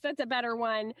 that's a better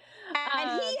one.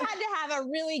 And he had to have a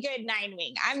really good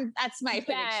 9-wing. That's my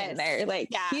prediction there.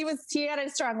 He had a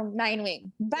strong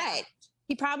 9-wing, but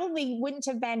he probably wouldn't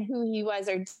have been who he was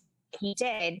or he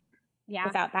did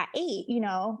without that 8,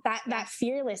 that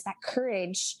fearless, that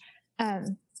courage.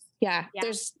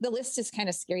 There's the list is kind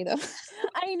of scary though.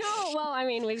 I know. Well, I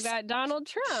mean, we've got Donald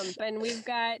Trump and we've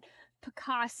got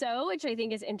Picasso, which I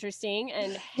think is interesting,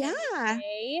 and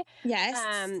Henry,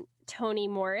 Toni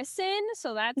Morrison,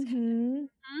 so that's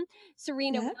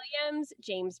Serena Williams,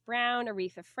 James Brown,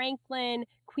 Aretha Franklin,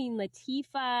 Queen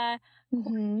Latifah,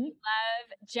 Courtney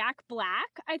Love, Jack Black.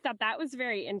 I thought that was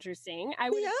very interesting. I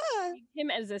would pick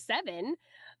him as a 7,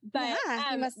 but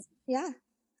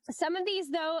some of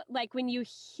these though, like when you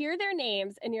hear their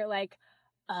names and you're like,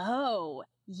 oh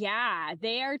yeah,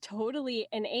 they are totally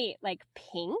an 8, like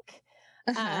Pink.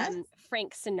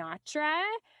 Frank Sinatra.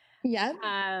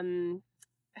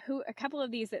 A couple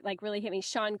of these that like really hit me: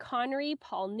 Sean Connery,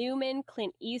 Paul Newman,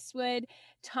 Clint Eastwood,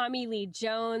 Tommy Lee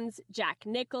Jones, Jack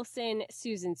Nicholson,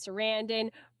 Susan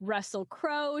Sarandon, Russell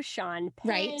Crowe, Sean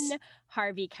Penn,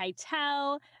 Harvey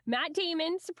Keitel, Matt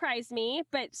Damon surprised me,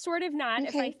 but sort of not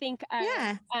if I think of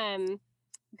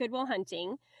Good Will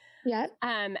Hunting.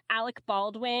 Alec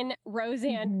Baldwin,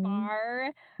 Roseanne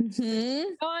Barr,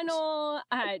 Donald,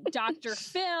 Dr.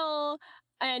 Phil,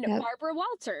 and Barbara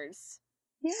Walters.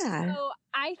 So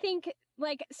I think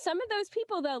like some of those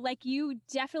people though, like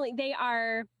they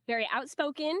are very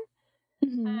outspoken.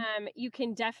 You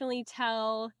can definitely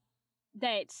tell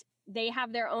that they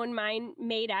have their own mind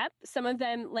made up. Some of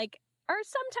them like are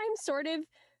sometimes sort of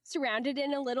surrounded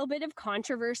in a little bit of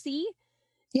controversy.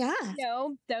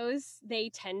 Those they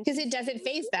tend because it doesn't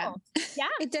faze them.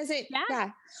 It doesn't.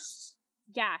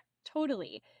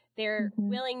 Totally. They're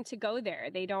willing to go there.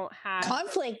 They don't have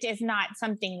conflict is not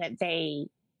something that they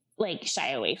like shy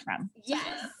away from.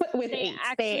 With they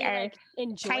 8s, they are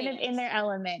enjoy kind of in their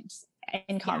element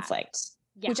in conflict,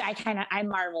 which I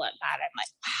marvel at that. I'm like,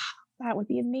 wow, that would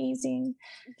be amazing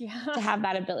to have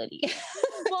that ability.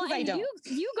 Well, and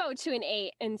you go to an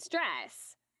 8 in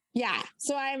stress.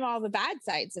 So I'm all the bad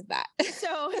sides of that.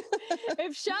 So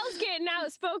if Shell's getting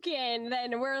outspoken,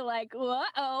 then we're like,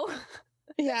 uh-oh.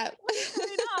 What's going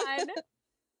on?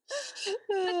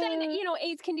 But then,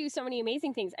 8s can do so many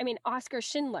amazing things. I mean, Oscar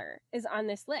Schindler is on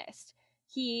this list.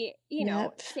 He,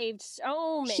 saved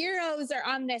so many. Heroes are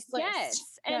on this list.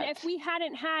 Yes. And if we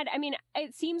hadn't had, I mean,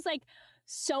 it seems like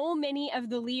so many of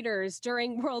the leaders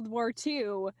during World War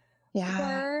II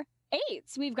were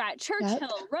 8s. We've got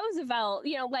Churchill, Roosevelt,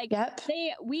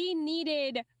 we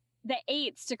needed the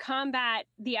 8s to combat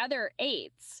the other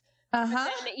 8s. Then,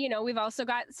 we've also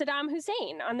got Saddam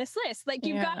Hussein on this list. Like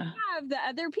you've got to have the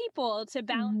other people to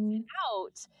balance it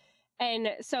out.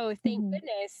 And so thank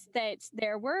goodness that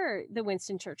there were the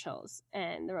Winston Churchills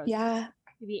and the Roosevelts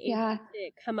to be able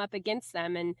to come up against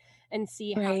them and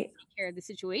see how to take care of the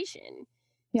situation.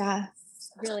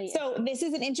 Really. So this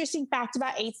is an interesting fact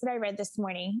about 8s that I read this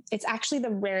morning. It's actually the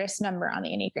rarest number on the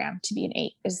Enneagram to be an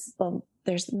 8.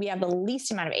 We have the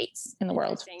least amount of 8s in the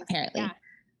world, apparently.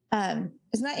 Yeah.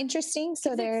 Isn't that interesting?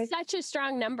 So there's such a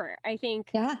strong number. I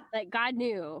think like God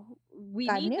knew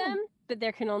God need them, but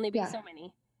there can only be so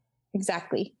many.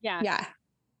 Exactly. Yeah.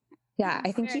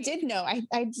 I think he did know.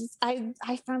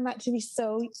 I found that to be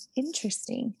so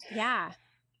interesting. Yeah.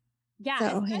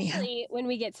 So, especially when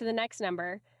we get to the next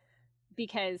number,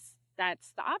 because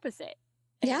that's the opposite.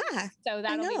 And so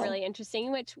that'll be really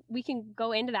interesting, which we can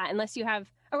go into that unless you have,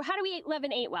 or how do we love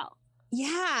an 8 well?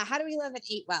 Yeah. How do we love an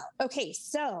 8 well? Okay.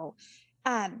 So,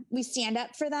 we stand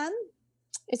up for them.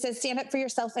 It says stand up for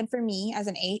yourself and for me as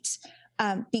an 8,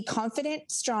 be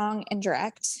confident, strong, and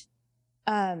direct.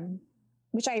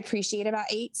 Which I appreciate about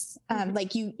 8s.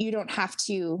 Like you don't have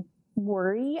to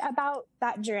worry about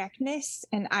that directness.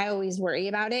 And I always worry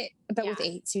about it, but with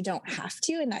 8s, you don't have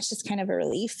to. And that's just kind of a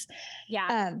relief.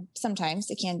 Yeah.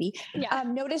 Sometimes it can be. Yeah.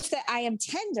 Notice that I am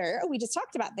tender. We just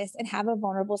talked about this, and have a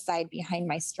vulnerable side behind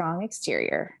my strong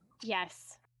exterior.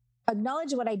 Yes.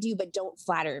 Acknowledge what I do, but don't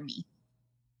flatter me.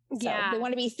 So they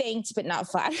want to be thanked, but not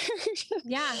flattered.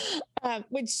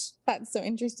 Which that's so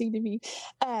interesting to me.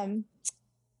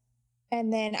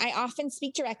 And then I often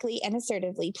speak directly and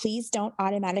assertively. Please don't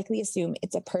automatically assume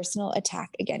it's a personal attack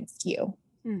against you.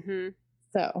 Mm-hmm.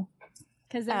 So,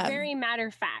 because they're very matter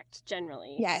of fact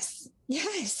generally. Yes.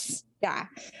 Yeah.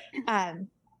 And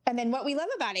then what we love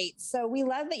about 8s. So we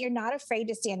love that you're not afraid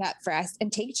to stand up for us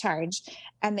and take charge,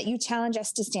 and that you challenge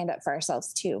us to stand up for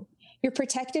ourselves too. Your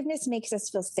protectiveness makes us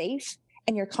feel safe,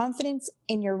 and your confidence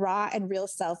in your raw and real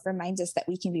self reminds us that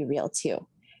we can be real too.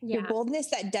 Yeah. Your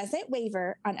boldness that doesn't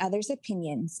waver on others'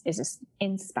 opinions is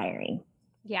inspiring.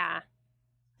 Yeah,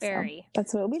 very. So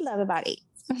that's what we love about 8.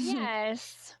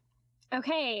 Yes.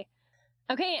 Okay.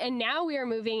 And now we are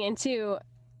moving into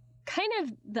kind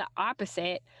of the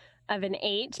opposite of an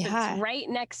 8, but it's right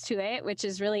next to it, which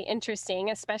is really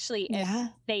interesting, especially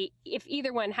if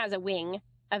either one has a wing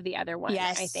of the other one,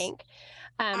 I think.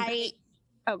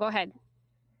 Go ahead.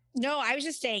 No, I was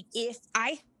just saying, if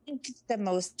I think the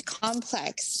most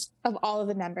complex of all of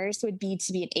the numbers would be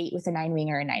to be an 8 with a 9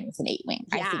 wing or a 9 with an 8 wing.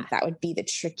 I think that would be the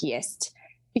trickiest,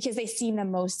 because they seem the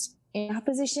most in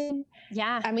opposition.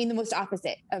 Yeah. I mean, the most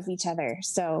opposite of each other.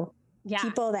 So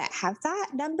people that have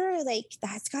that number, like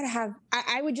that's got to have,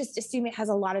 I would just assume it has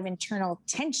a lot of internal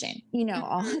tension,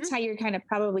 all the time. You're kind of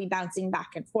probably bouncing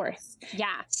back and forth.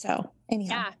 Yeah. So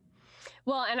anyhow. Yeah.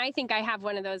 Well, and I think I have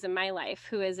one of those in my life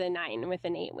who is a 9 with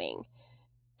an 8 wing.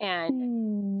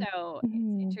 And so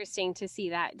it's interesting to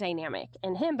see that dynamic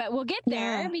in him, but we'll get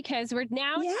there because we're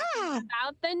now talking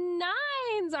about the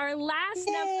 9s, our last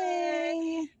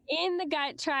number in the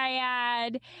gut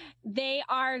triad. They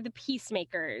are the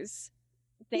peacemakers.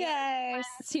 They are the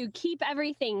ones who keep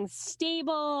everything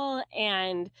stable,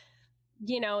 and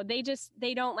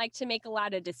they don't like to make a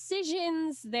lot of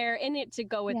decisions. They're in it to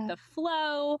go with the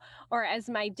flow, or as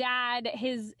my dad,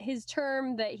 his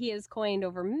term that he has coined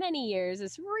over many years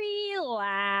is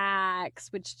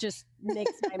relax, which just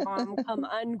makes my mom come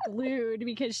unglued,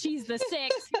 because she's the 6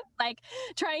 who's like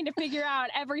trying to figure out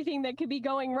everything that could be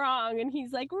going wrong. And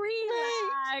he's like,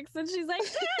 relax. And she's like,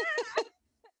 it's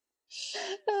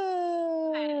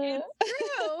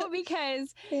true,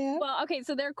 because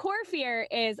so their core fear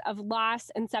is of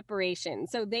loss and separation.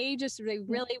 So they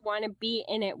really want to be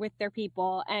in it with their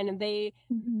people, and they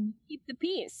keep the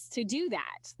peace to do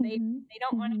that. They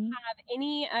don't want to have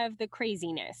any of the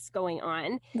craziness going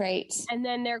on. Right. And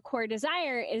then their core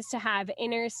desire is to have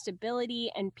inner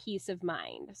stability and peace of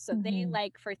mind. So they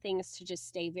like for things to just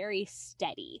stay very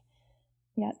steady.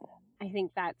 Yep. I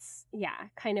think that's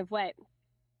kind of what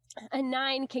a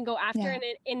 9 can go after. And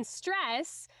in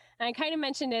stress, and I kind of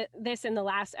mentioned this in the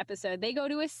last episode, they go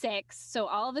to a 6. So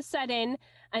all of a sudden,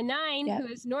 a 9 who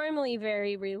is normally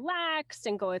very relaxed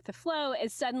and go with the flow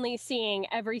is suddenly seeing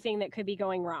everything that could be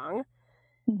going wrong.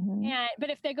 But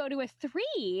if they go to a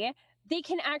 3, they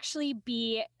can actually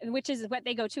be, which is what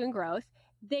they go to in growth,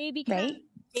 they become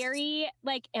very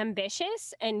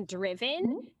ambitious and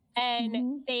driven,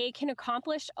 and they can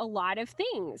accomplish a lot of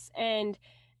things and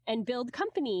build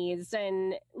companies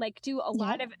and do a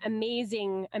lot of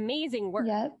amazing work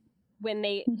when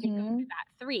they go to that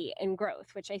 3 in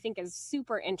growth, which I think is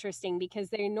super interesting, because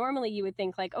you would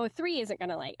think 3 isn't going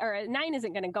to or a 9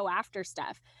 isn't going to go after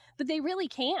stuff, but they really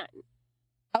can.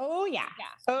 Oh yeah.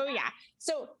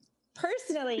 So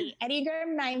personally,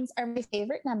 Enneagram 9s are my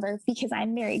favorite number because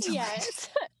I'm married to one.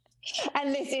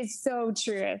 And this is so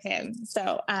true of him.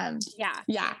 So,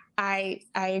 yeah, I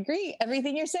agree.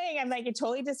 Everything you're saying, I'm like, it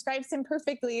totally describes him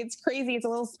perfectly. It's crazy. It's a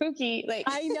little spooky. Like,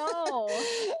 I know.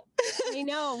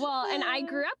 Well, and I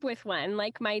grew up with one,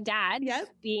 like my dad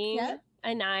being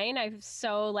a 9. I've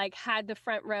so like had the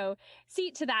front row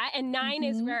seat to that. And 9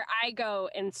 is where I go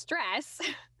in stress.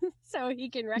 So he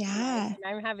can recognize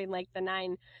when I'm having like the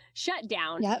 9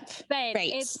 shutdown. But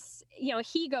it's,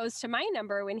 he goes to my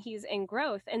number when he's in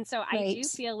growth. And so I do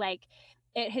feel like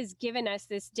it has given us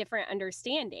this different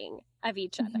understanding of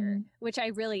each other, which I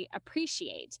really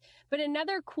appreciate. But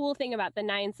another cool thing about the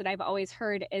 9s that I've always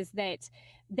heard is that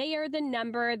they are the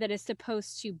number that is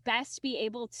supposed to best be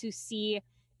able to see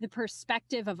the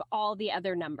perspective of all the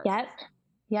other numbers.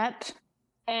 Yep.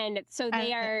 And so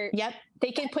they are...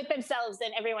 They can put themselves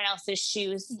in everyone else's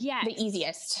shoes the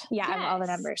easiest. Of all the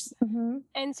numbers.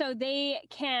 And so they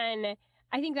can...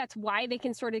 I think that's why they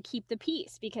can sort of keep the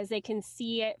peace, because they can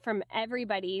see it from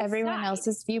everyone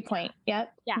else's viewpoint.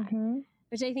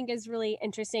 Which I think is really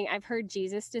interesting. I've heard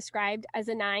Jesus described as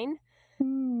a 9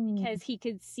 because he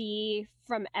could see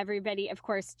from everybody. Of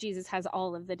course, Jesus has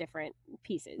all of the different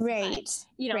pieces. But,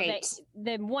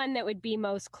 the one that would be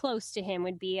most close to him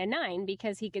would be a 9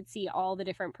 because he could see all the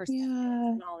different perspectives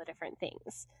and all the different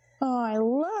things. Oh, I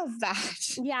love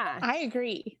that. Yeah. I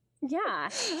agree. Yeah.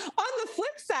 On the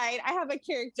flip side, I have a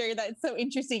character that's so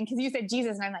interesting because you said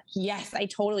Jesus and I'm like, yes, I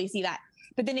totally see that.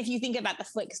 But then if you think about the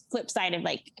flip side of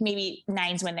like maybe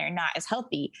 9s when they're not as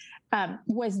healthy,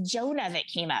 was Jonah that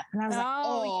came up. And I was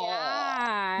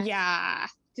yeah.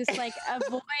 Just like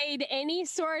avoid any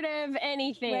sort of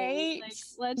anything. Right? Like,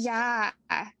 let's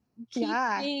keep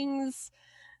things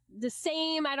the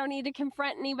same. I don't need to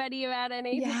confront anybody about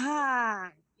anything.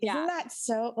 Isn't that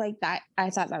so like that? I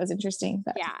thought that was interesting.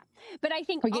 But I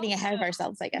think we're getting ahead of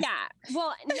ourselves, I guess. Yeah.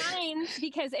 Well, 9s,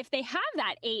 because if they have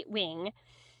that 8 wing,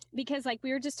 because like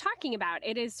we were just talking about,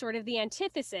 it is sort of the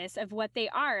antithesis of what they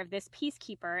are, of this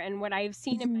peacekeeper. And what I've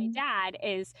seen in my dad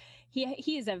is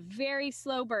he is a very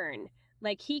slow burn.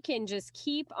 Like he can just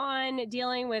keep on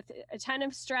dealing with a ton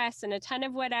of stress and a ton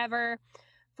of whatever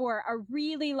for a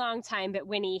really long time. But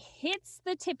when he hits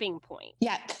the tipping point,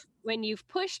 when you've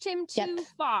pushed him too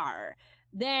far,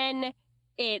 then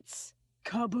it's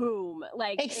kaboom.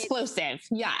 Like explosive.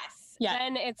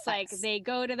 Then it's like they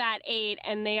go to that 8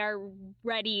 and they are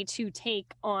ready to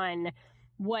take on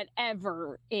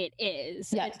whatever it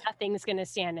is. And nothing's going to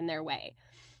stand in their way.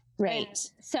 Right.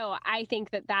 And so I think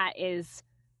that is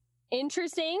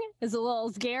interesting, is a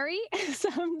little scary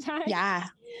sometimes.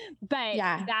 But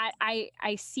that I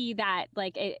see that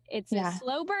like it's a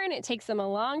slow burn. It takes them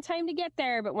a long time to get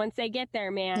there, but once they get there,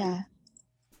 man.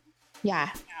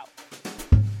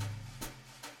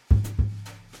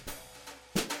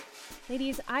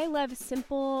 Ladies, I love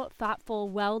simple, thoughtful,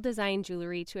 well-designed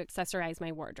jewelry to accessorize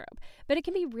my wardrobe. But it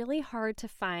can be really hard to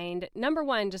find, number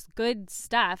one, just good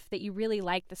stuff that you really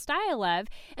like the style of,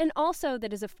 and also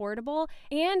that is affordable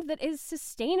and that is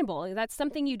sustainable. That's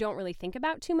something you don't really think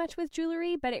about too much with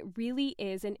jewelry, but it really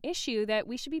is an issue that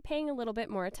we should be paying a little bit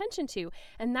more attention to.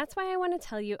 And that's why I want to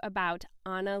tell you about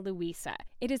Ana Luisa.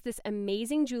 It is this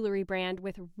amazing jewelry brand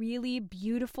with really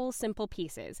beautiful, simple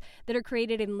pieces that are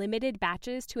created in limited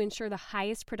batches to ensure the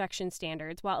highest production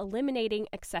standards while eliminating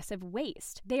excessive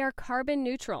waste. They are carbon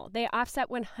neutral. They offset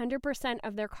 100%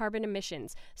 of their carbon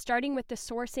emissions, starting with the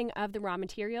sourcing of the raw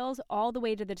materials all the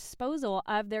way to the disposal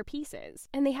of their pieces.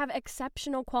 And they have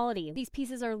exceptional quality. These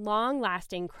pieces are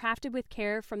long-lasting, crafted with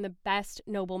care from the best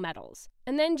noble metals.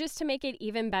 And then just to make it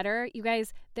even better, you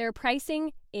guys, their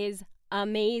pricing is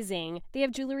amazing. They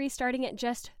have jewelry starting at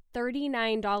just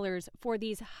 $39 for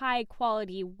these high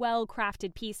quality,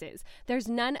 well-crafted pieces. There's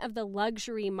none of the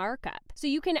luxury markup. So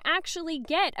you can actually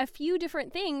get a few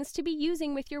different things to be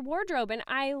using with your wardrobe, and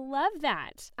I love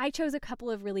that. I chose a couple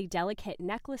of really delicate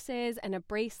necklaces and a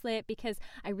bracelet because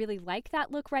I really like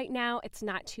that look right now. It's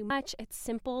not too much, it's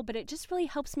simple, but it just really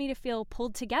helps me to feel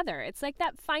pulled together. It's like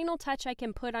that final touch I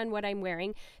can put on what I'm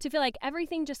wearing to feel like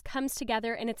everything just comes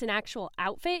together and it's an actual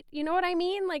outfit. You know what I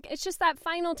mean? Like it's just that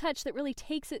final touch that really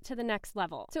takes it to the next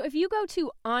level. So if you go to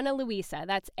Ana Luisa,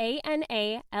 that's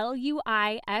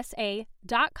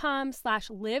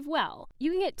ANALUISA.com/livewell,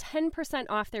 you can get 10%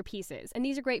 off their pieces. And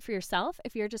these are great for yourself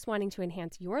if you're just wanting to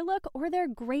enhance your look, or they're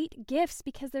great gifts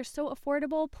because they're so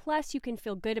affordable, plus you can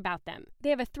feel good about them.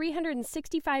 They have a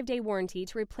 365-day warranty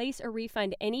to replace or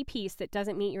refund any piece that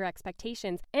doesn't meet your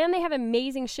expectations. And they have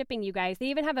amazing shipping, you guys. They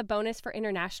even have a bonus for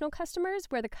international customers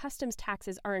where the customs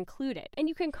taxes are included. And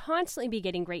you can constantly be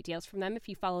getting great deals from them if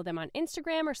you follow follow them on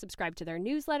Instagram or subscribe to their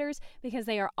newsletters because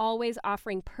they are always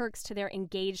offering perks to their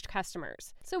engaged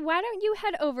customers. So why don't you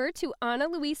head over to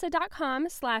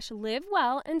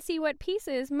analuisa.com/livewell and see what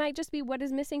pieces might just be what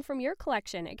is missing from your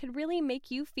collection. It could really make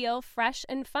you feel fresh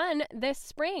and fun this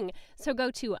spring. So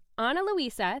go to Ana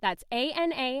Luisa, that's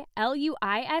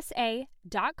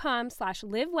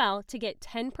ANALUISA.com/livewell to get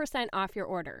 10% off your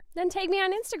order. Then tag me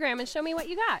on Instagram and show me what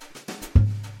you got.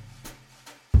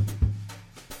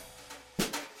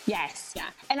 Yes.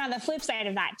 Yeah. And on the flip side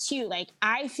of that too, like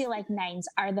I feel like 9s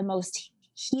are the most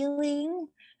healing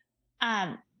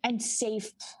and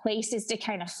safe places to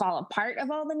kind of fall apart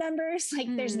of all the numbers. Like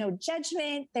there's no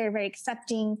judgment. They're very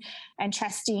accepting and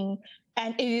trusting.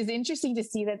 And it is interesting to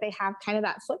see that they have kind of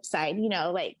that flip side, you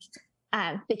know, like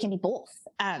they can be both.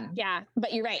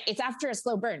 But you're right. It's after a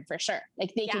slow burn for sure.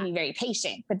 Like they can be very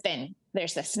patient, but then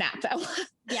there's the snap that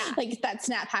like that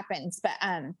snap happens. But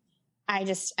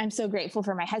I'm so grateful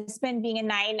for my husband being a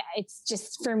 9. It's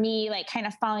just for me, like kind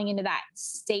of falling into that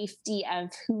safety of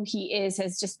who he is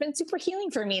has just been super healing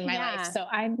for me in my life. So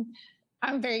I'm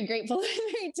very grateful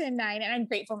to a 9, and I'm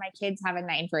grateful my kids have a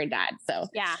 9 for a dad. So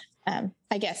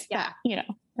I guess that, you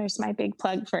know, there's my big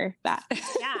plug for that.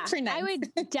 Yeah. For 9s. I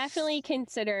would definitely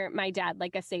consider my dad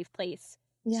like a safe place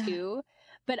too.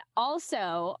 But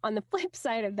also on the flip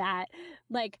side of that,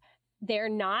 like they're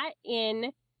not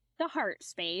in the heart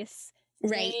space.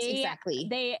 Right.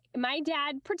 Exactly. My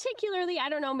dad particularly, I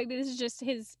don't know, maybe this is just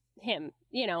him,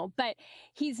 you know, but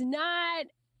he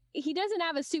doesn't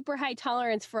have a super high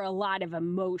tolerance for a lot of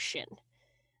emotion.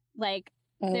 Like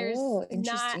there's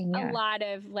not a lot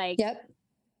of like,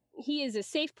 he is a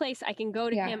safe place. I can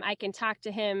go to him. I can talk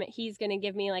to him. He's going to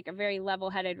give me like a very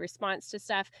level-headed response to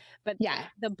stuff. But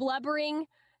the blubbering,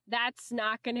 that's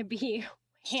not going to be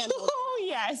handled. Oh,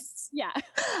 yes. Yeah.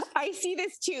 I see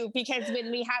this too, because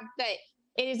when we have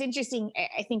it is interesting.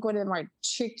 I think one of the more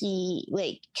tricky,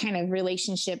 like kind of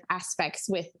relationship aspects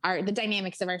with the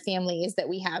dynamics of our family is that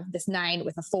we have this 9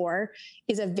 with a 4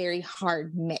 is a very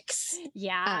hard mix.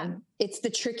 Yeah. It's the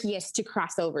trickiest to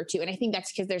cross over to. And I think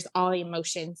that's because there's all the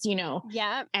emotions, you know?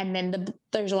 Yeah. And then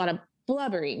there's a lot of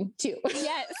blubbering too.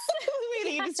 Yes. The way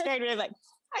that you described it, like,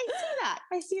 I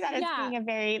see that as being a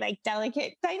very like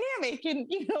delicate dynamic and,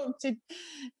 you know, to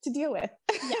deal with.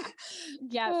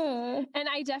 Yeah. And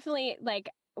I definitely like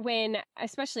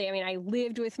especially, I mean, I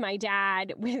lived with my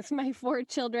dad, with my 4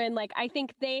 children. Like, I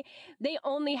think they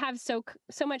only have so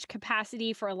much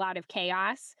capacity for a lot of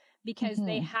chaos because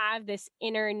they have this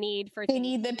inner need for they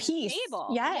need the peace.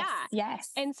 Stable.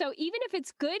 Yes. And so even if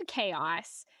it's good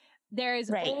chaos, there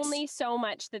is only so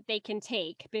much that they can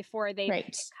take before they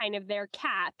hit kind of their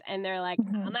cap and they're like,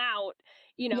 I'm out.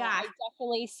 You know, I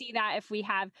definitely see that if we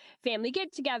have family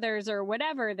get-togethers or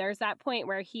whatever, there's that point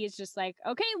where he is just like,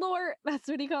 okay, Lord, that's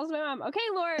what he calls my mom. Okay,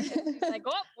 Lord. And he's like,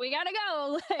 oh, we gotta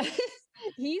go. Like,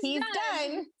 he's done.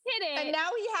 Hit it. And now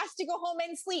he has to go home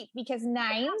and sleep because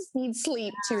 9s need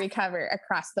sleep to recover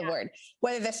across the board.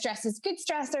 Whether the stress is good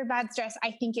stress or bad stress,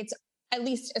 I think it's, at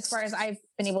least as far as I've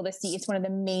been able to see, it's one of the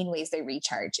main ways they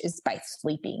recharge is by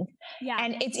sleeping. Yeah.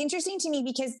 And it's interesting to me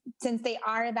because since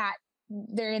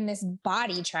they're in this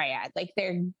body triad, like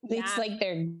it's like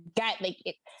their gut, like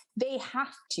they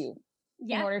have to,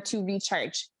 in order to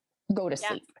recharge, go to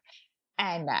sleep.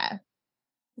 And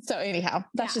so anyhow,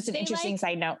 that's just an interesting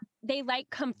side note. They like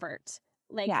comfort.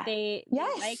 Like they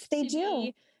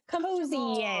do.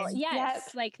 Cozy. And,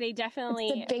 like they definitely,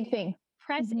 it's a big thing.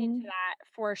 Press into that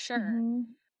for sure.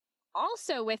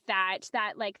 Also with that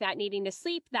like that needing to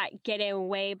sleep, that getting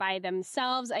away by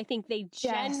themselves, I think they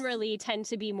generally tend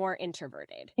to be more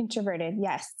introverted.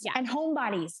 Yes. Yeah. And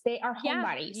homebodies. They are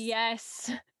homebodies. Yes,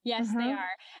 they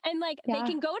are. And like they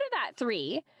can go to that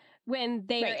 3 when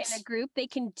they are in a group, they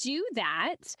can do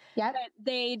that. But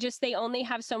they only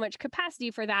have so much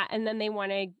capacity for that. And then they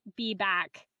want to be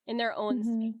back in their own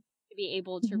space to be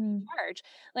able to recharge.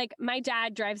 Like my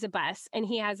dad drives a bus and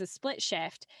he has a split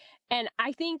shift. And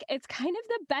I think it's kind of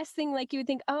the best thing. Like you would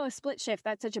think, oh, a split shift,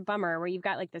 that's such a bummer where you've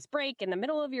got like this break in the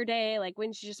middle of your day. Like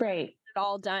when you just get it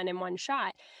all done in one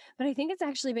shot. But I think it's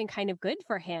actually been kind of good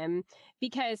for him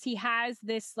because he has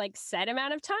this like set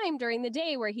amount of time during the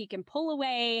day where he can pull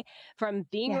away from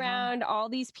being around all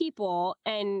these people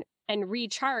and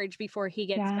recharge before he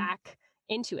gets back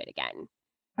into it again.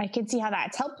 I can see how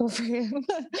that's helpful for him.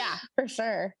 For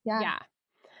sure. Yeah.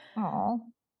 Oh.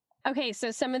 Okay, so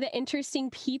some of the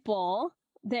interesting people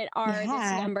that are this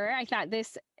number, I thought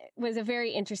this was a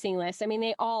very interesting list. I mean,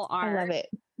 they all are. I love it.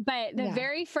 But the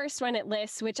very first one it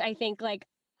lists, which I think like,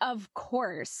 of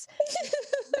course,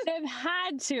 would have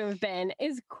had to have been,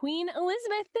 is Queen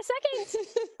Elizabeth II.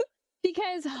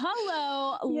 Because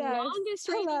longest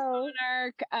reigning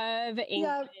monarch of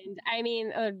England. Yep. I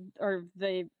mean, or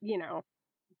the,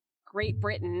 Great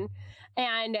Britain.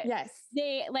 And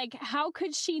they how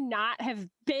could she not have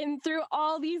been through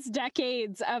all these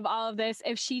decades of all of this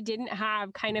if she didn't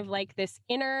have kind of this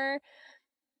inner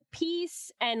peace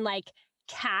and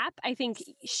cap? I think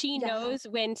she knows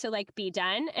when to be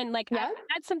done. And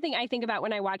that's something I think about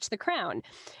when I watch The Crown,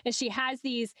 is she has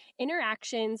these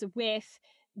interactions with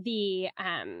the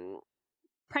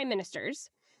prime ministers,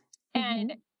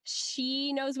 and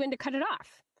she knows when to cut it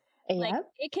off.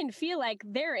 It can feel like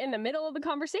they're in the middle of the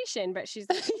conversation, but she's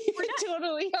like,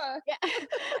 totally. Yeah. And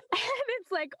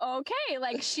it's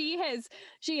okay. She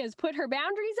has put her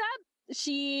boundaries up.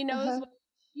 She knows what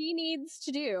she needs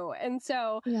to do. And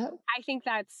so I think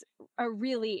that's a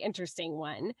really interesting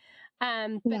one.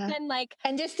 But then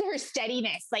and just her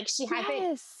steadiness, she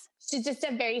hasn't, she's just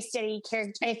a very steady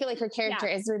character. I feel like her character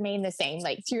has remained the same,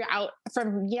 throughout,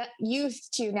 from youth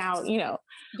to now,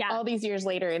 all these years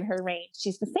later in her reign,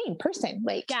 she's the same person.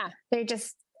 They're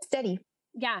just steady.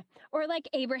 Yeah. Or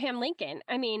Abraham Lincoln.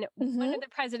 I mean, one of the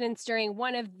presidents during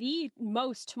one of the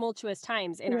most tumultuous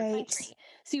times in our country.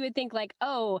 So you would think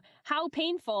oh, how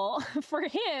painful for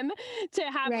him to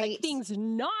have things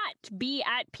not be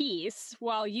at peace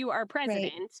while you are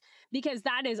president, because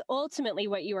that is ultimately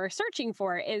what you are searching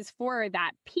for, is for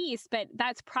that peace. But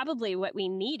that's probably what we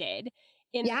needed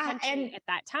in the country at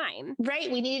that time.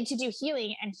 Right. We needed to do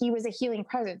healing, and he was a healing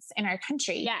presence in our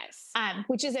country. Yes.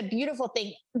 Which is a beautiful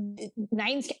thing.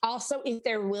 Nines also, if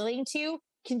they're willing to,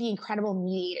 can be incredible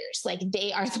mediators.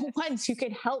 They are the ones who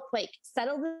can help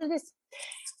settle this.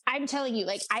 I'm telling you,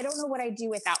 I don't know what I'd do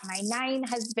without my 9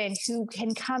 husband, who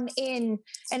can come in,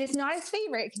 and it's not his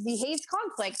favorite because he hates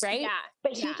conflict, right? Yeah.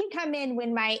 But he can come in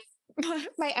when my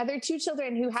other 2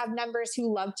 children, who have numbers,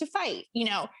 who love to fight,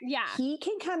 he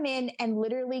can come in and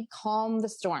literally calm the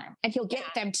storm, and he'll get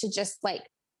them to just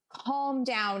calm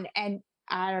down. And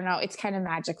I don't know, it's kind of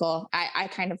magical. I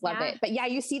kind of love it. But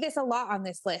you see this a lot on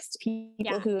this list.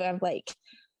 People who have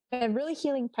a really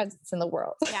healing presence in the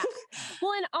world. Yeah.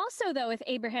 Well, and also though, with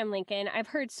Abraham Lincoln, I've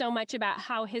heard so much about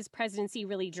how his presidency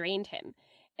really drained him.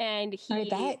 And he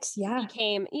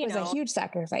became, it was a huge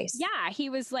sacrifice. Yeah. He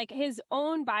was his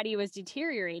own body was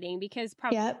deteriorating because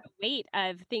probably the weight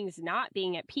of things not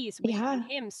being at peace weighed on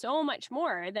him so much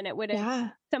more than it would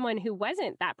have someone who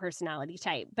wasn't that personality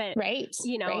type. But,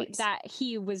 that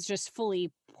he was just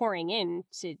fully pouring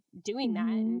into doing that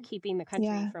and keeping the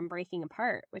country from breaking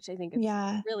apart, which I think is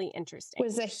really interesting. It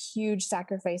was a huge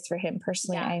sacrifice for him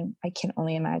personally. I can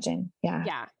only imagine. Yeah.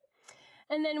 Yeah.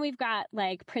 And then we've got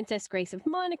Princess Grace of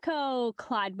Monaco,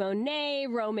 Claude Monet,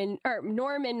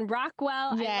 Norman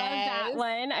Rockwell. Yes. I love that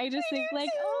one. I just think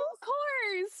oh, of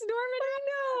course,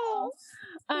 Norman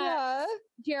Rockwell.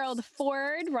 Gerald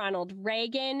Ford, Ronald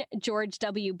Reagan, George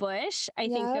W. Bush. I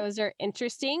think those are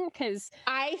interesting because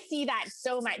I see that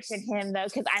so much in him, though,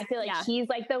 because I feel he's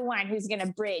the one who's going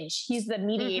to bridge. He's the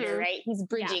mediator, right? He's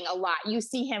bridging a lot. You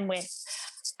see him with,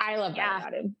 I love that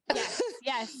about him.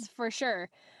 Yes, for sure.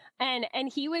 And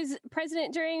he was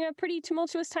president during a pretty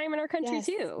tumultuous time in our country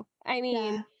too. I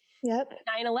mean,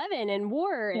 9/11 and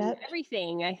war and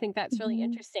everything. I think that's really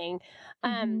interesting.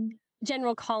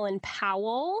 General Colin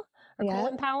Powell,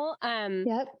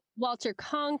 Walter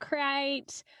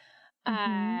Cronkite,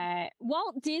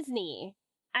 Walt Disney.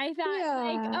 I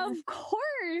thought, of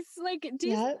course,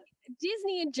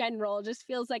 Disney in general just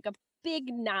feels like a big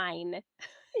 9.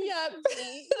 Yep.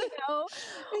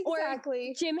 Exactly. Or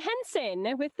Jim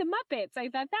Henson with the Muppets. I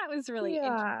thought that was really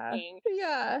interesting.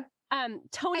 Yeah.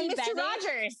 Tony and Mr. Bennett.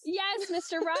 Rogers. Yes,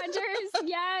 Mr. Rogers.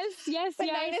 Yes. The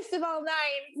ninest of all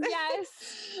 9s. Yes.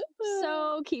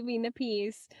 So keeping the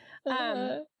peace.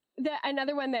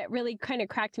 Another one that really kind of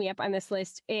cracked me up on this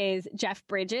list is Jeff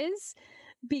Bridges,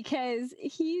 because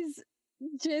he's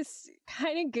just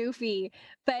kind of goofy,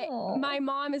 but my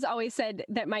mom has always said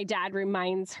that my dad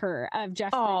reminds her of Jeff.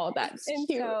 Oh, that's and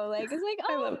cute. So it's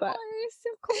I love that.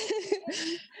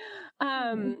 Of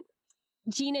course.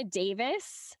 Gina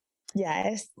Davis.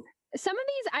 Yes. Some of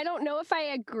these I don't know if I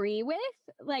agree with.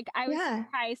 I was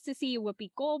surprised to see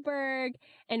Whoopi Goldberg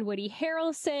and Woody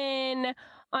Harrelson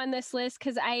on this list,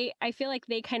 because I feel like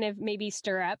they kind of maybe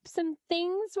stir up some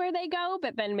things where they go,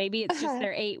 but then maybe it's just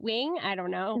their 8 wing. I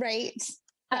don't know. Right.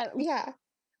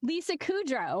 Lisa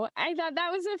Kudrow. I thought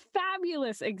that was a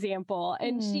fabulous example.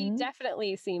 And she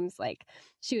definitely seems like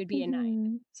she would be a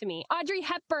 9 to me. Audrey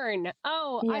Hepburn.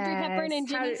 Audrey Hepburn and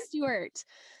Jimmy Stewart.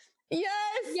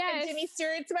 Yes. And Jimmy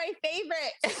Stewart's my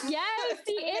favorite. Yes,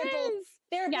 he is.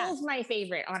 They're both my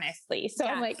favorite, honestly. So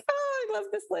I'm love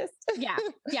this list. Yeah.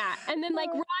 Yeah. And then like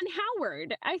Ron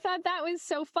Howard, I thought that was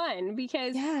so fun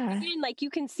because again, like you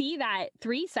can see that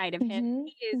 3 side of him.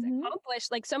 He is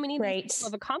accomplished, like so many of these people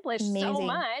have accomplished so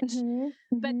much,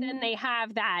 but then they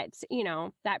have that, you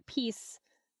know, that piece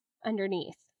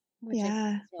underneath, which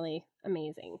is really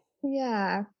amazing.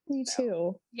 Yeah, me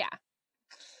too. Yeah.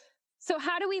 So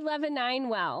how do we love a 9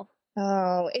 well?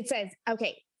 Oh, it says,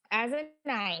 okay, as a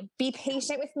 9, be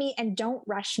patient with me and don't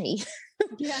rush me.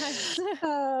 Yes.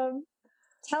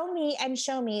 Tell me and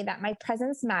show me that my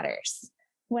presence matters.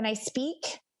 When I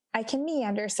speak, I can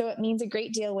meander, so it means a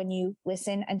great deal when you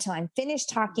listen until I'm finished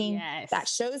talking. Yes. That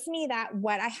shows me that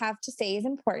what I have to say is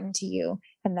important to you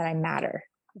and that I matter.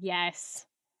 Yes.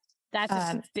 That's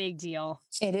a big deal.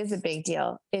 It is a big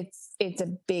deal. It's a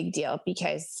big deal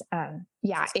because,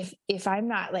 if I'm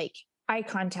not like eye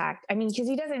contact, I mean, because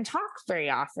he doesn't talk very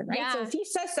often, right? Yeah. So if he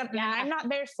says something and I'm not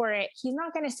there for it, he's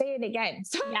not going to say it again.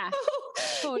 So,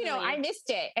 totally. You know, I missed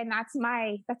it and that's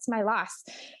my loss.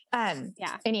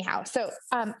 Anyhow, so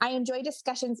I enjoy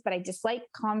discussions, but I dislike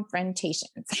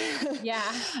confrontations.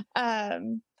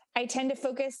 I tend to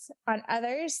focus on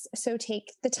others. So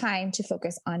take the time to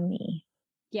focus on me.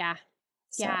 Yeah.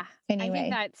 So, yeah. Anyway. I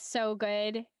think that's so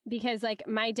good because like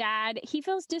my dad, he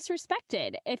feels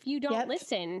disrespected if you don't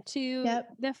listen to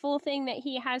the full thing that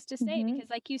he has to say, because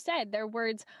like you said, their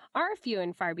words are few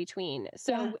and far between.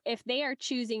 So if they are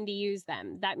choosing to use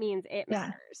them, that means it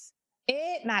matters.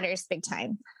 It matters big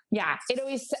time. Yeah.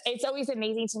 It's always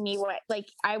amazing to me what, like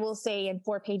I will say in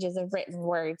 4 pages of written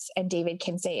words and David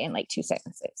can say in like 2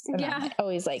 sentences. And I'm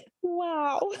always like,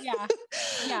 wow. Yeah.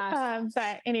 Yeah.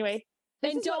 But anyway,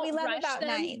 this is what we love about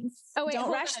 9s. Oh, wait,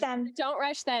 don't rush them. Don't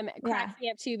rush them. It cracks me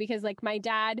up too, because like my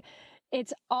dad,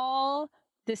 it's all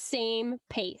the same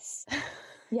pace.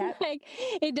 Yeah. Like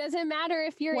it doesn't matter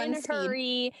if you're in a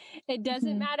hurry. It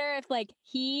doesn't matter if like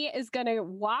he is going to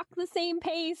walk the same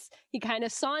pace. He kind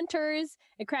of saunters.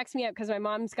 It cracks me up because my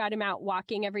mom's got him out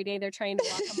walking every day. They're trying to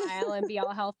walk a mile and be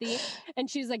all healthy. And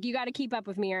she's like, you got to keep up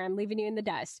with me or I'm leaving you in the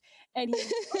dust. And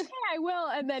he's okay, I will.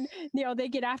 And then, you know, they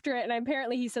get after it. And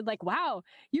apparently he said like, wow,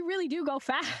 you really do go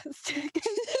fast.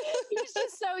 He's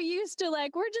just so used to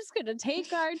like, we're just going to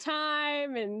take our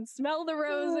time and smell the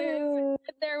roses and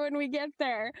get there when we get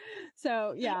there.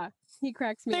 So yeah, he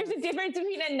cracks me. There's a difference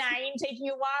between a 9 taking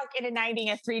a walk and a 9 being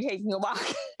a 3 taking a walk.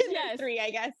 Yes. 3, I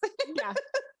guess. Yeah.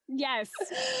 Yes,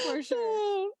 for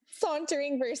sure.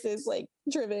 Sauntering versus like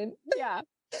driven. Yeah.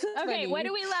 Okay. What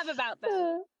do we love about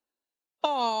them?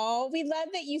 Oh, we love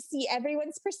that you see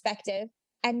everyone's perspective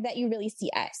and that you really see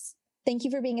us. Thank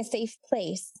you for being a safe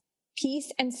place. Peace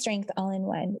and strength all in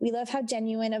one. We love how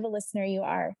genuine of a listener you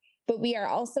are. But we are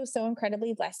also so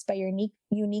incredibly blessed by your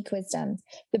unique wisdom.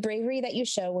 The bravery that you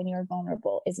show when you're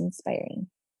vulnerable is inspiring.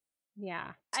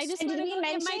 Yeah. I just want to give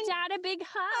my dad a big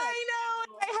hug. I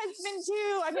know. My husband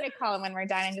too. I'm going to call him when we're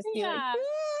done and just be like, I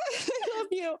love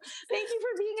you. Thank you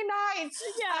for being a 9.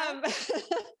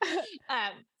 Yeah.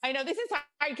 I know this is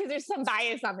hard because there's some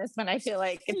bias on this one. I feel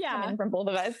like it's coming from both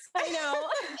of us. I know.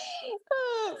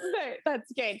 But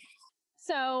that's good.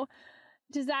 So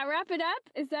does that wrap it up?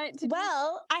 Is that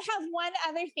well, I have one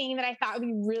other thing that I thought would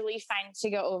be really fun to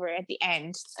go over at the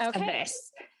end of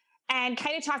this. And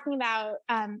kind of talking about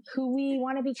who we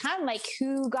want to become, like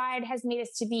who God has made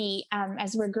us to be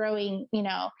as we're growing, you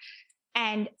know,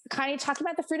 and kind of talking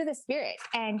about the fruit of the Spirit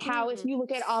and how if you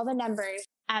look at all the numbers,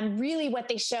 really what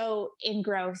they show in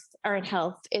growth or in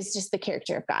health is just the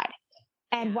character of God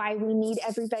and why we need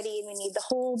everybody and we need the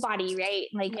whole body, right?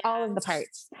 Like all of the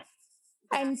parts.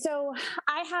 And so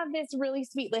I have this really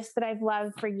sweet list that I've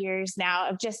loved for years now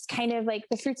of just kind of like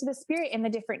the fruits of the Spirit in the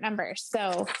different numbers.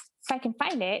 So if I can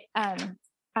find it,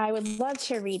 I would love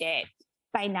to read it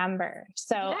by number.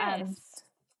 So,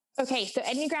 okay. So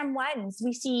Enneagram 1s,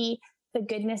 we see the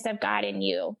goodness of God in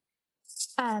you.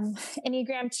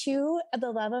 Enneagram 2,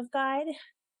 the love of God.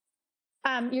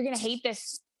 You're going to hate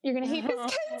this. You're going to hate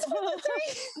this.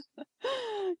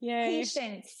 Yay.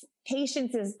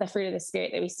 Patience is the fruit of the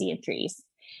Spirit that we see in 3s.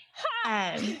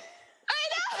 I know I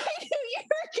knew you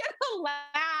were going to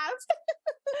laugh.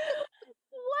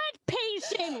 What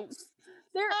patience?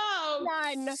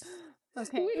 None.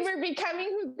 Okay. When we're becoming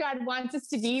who God wants us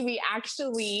to be, we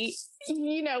actually,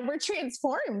 you know, we're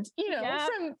transformed, you know,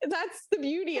 that's the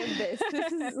beauty of this.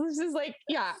 This is like,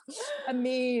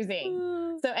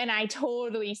 amazing. So, and I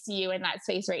totally see you in that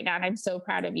space right now. And I'm so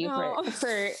proud of you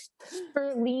for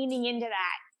leaning into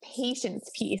that patience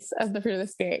piece of the fruit of the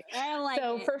Spirit. I like it.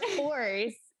 So for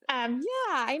 4s,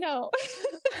 I know.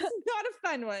 Not a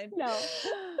fun one. No.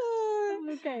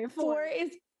 Okay. 4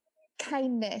 is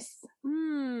kindness.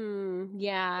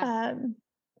 Yeah.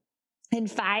 And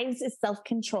 5 is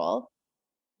self-control.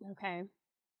 Okay.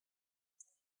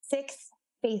 6,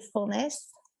 faithfulness.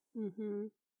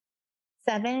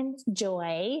 7,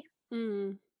 joy.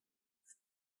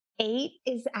 8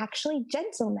 is actually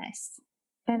gentleness.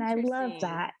 And I love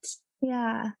that.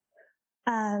 Yeah.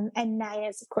 And 9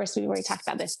 is, of course, we already talked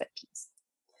about this, but peace.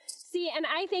 See, and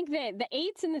I think that the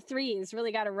 8s and the 3s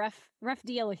really got a rough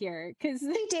deal here, because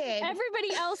they did.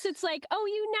 Everybody else, it's like, oh,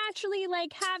 you naturally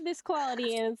like have this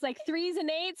quality, and it's like 3s and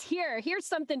 8s. Here's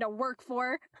something to work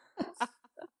for.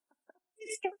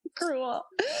 It's cruel.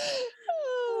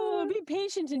 Oh, be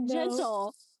patient and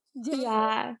gentle.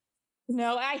 Yeah.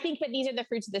 No, I think that these are the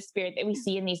fruits of the Spirit that we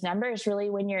see in these numbers, really,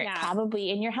 when you're probably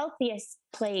in your healthiest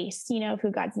place, of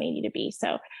who God's made you to be.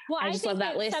 So I just love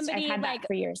that list. I've had that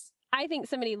for years. I think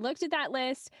somebody looked at that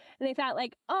list and they thought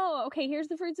like, oh, okay, here's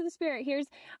the fruits of the Spirit. Here's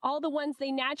all the ones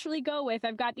they naturally go with.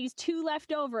 I've got these 2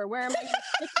 left over. Where am I going to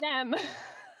stick them?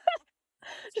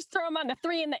 Just throw them on the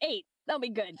 3 and the 8. They'll be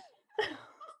good.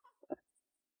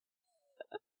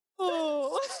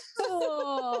 Oh,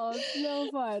 no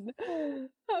fun.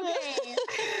 Okay.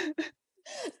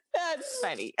 That's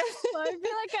funny. Well, I feel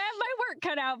like I have my work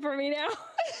cut out for me now.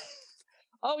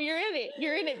 Oh, you're in it.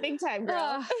 You're in it big time,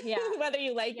 girl. Yeah. Whether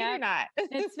you like it or not.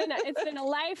 It's been a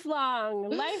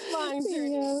lifelong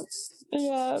journey.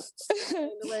 Yeah.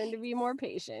 To learn to be more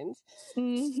patient.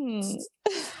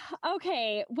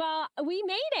 Okay. Well, we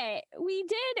made it. We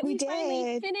did. We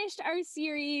finally finished our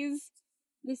series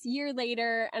this year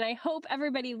later, and I hope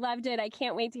everybody loved it. I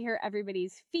can't wait to hear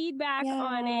everybody's feedback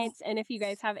on it. And if you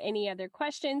guys have any other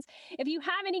questions, if you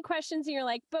have any questions and you're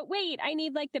like, but wait, I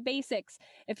need like the basics.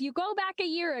 If you go back a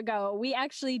year ago, we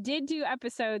actually did do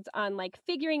episodes on like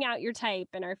figuring out your type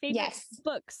and our favorite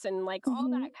books and like all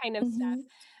that kind of stuff.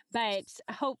 But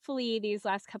hopefully these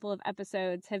last couple of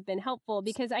episodes have been helpful,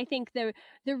 because I think the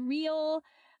real,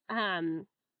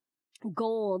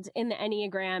 gold in the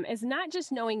Enneagram is not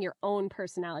just knowing your own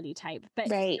personality type, but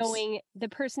knowing the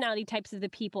personality types of the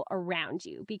people around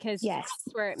you, because that's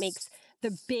where it makes the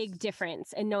big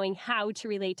difference, and knowing how to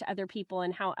relate to other people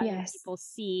and how other people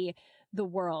see the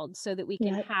world, so that we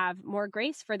can have more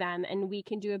grace for them and we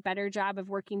can do a better job of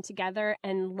working together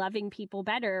and loving people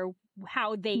better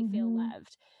how they feel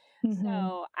loved.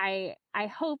 So I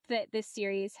hope that this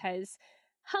series has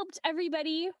helped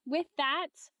everybody with that.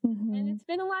 And it's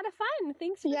been a lot of fun.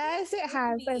 Thanks for Yes, it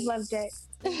has. I've loved it.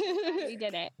 We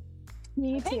did it.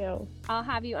 Me too. I'll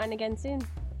have you on again soon.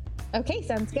 Okay,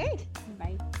 sounds good.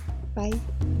 Bye. Bye.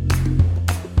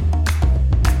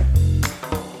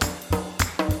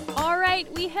 All right,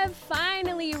 we have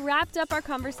finally wrapped up our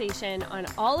conversation on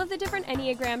all of the different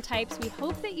Enneagram types. We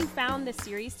hope that you found this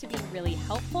series to be really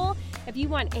helpful. If you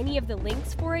want any of the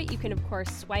links for it, you can, of course,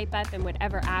 swipe up in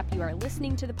whatever app you are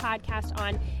listening to the podcast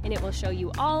on, and it will show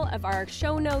you all of our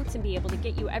show notes and be able to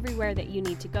get you everywhere that you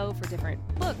need to go for different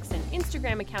books and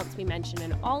Instagram accounts we mentioned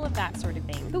and all of that sort of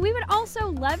thing. But we would also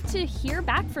love to hear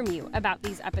back from you about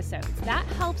these episodes. That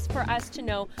helps for us to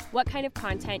know what kind of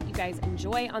content you guys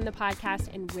enjoy on the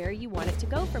podcast and where you want it to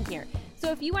go from here.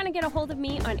 So if you want to get a hold of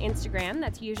me on Instagram,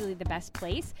 that's usually the best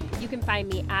place. You can find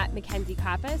me at Mackenzie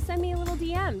Koppa. Send me a little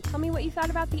DM. Tell me what you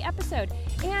thought about the episode.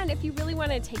 And if you really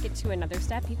want to take it to another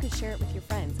step, you could share it with your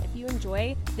friends. If you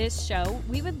enjoy this show,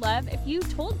 we would love if you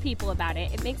told people about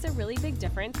it. It makes a really big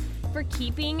difference for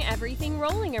keeping everything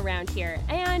rolling around here.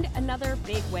 And another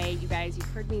big way, you guys,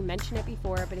 you've heard me mention it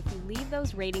before, but if you leave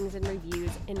those ratings and reviews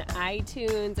in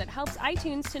iTunes, it helps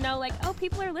iTunes to know like, oh,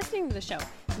 people are listening to the show.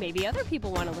 Maybe other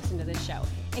people want to listen to this show,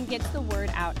 and gets the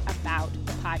word out about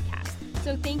the podcast.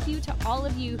 So thank you to all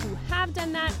of you who have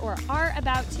done that or are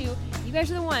about to. You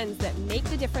guys are the ones that make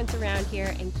the difference around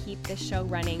here and keep this show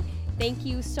running. Thank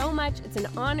you so much. It's an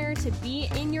honor to be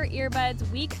in your earbuds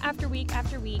week after week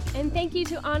after week. And thank you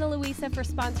to Ana Luisa for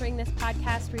sponsoring this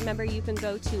podcast. Remember, you can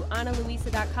go to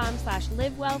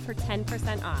analuisa.com/livewell for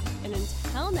 10% off. And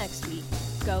until next week,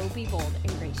 go be bold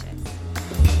and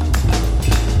gracious.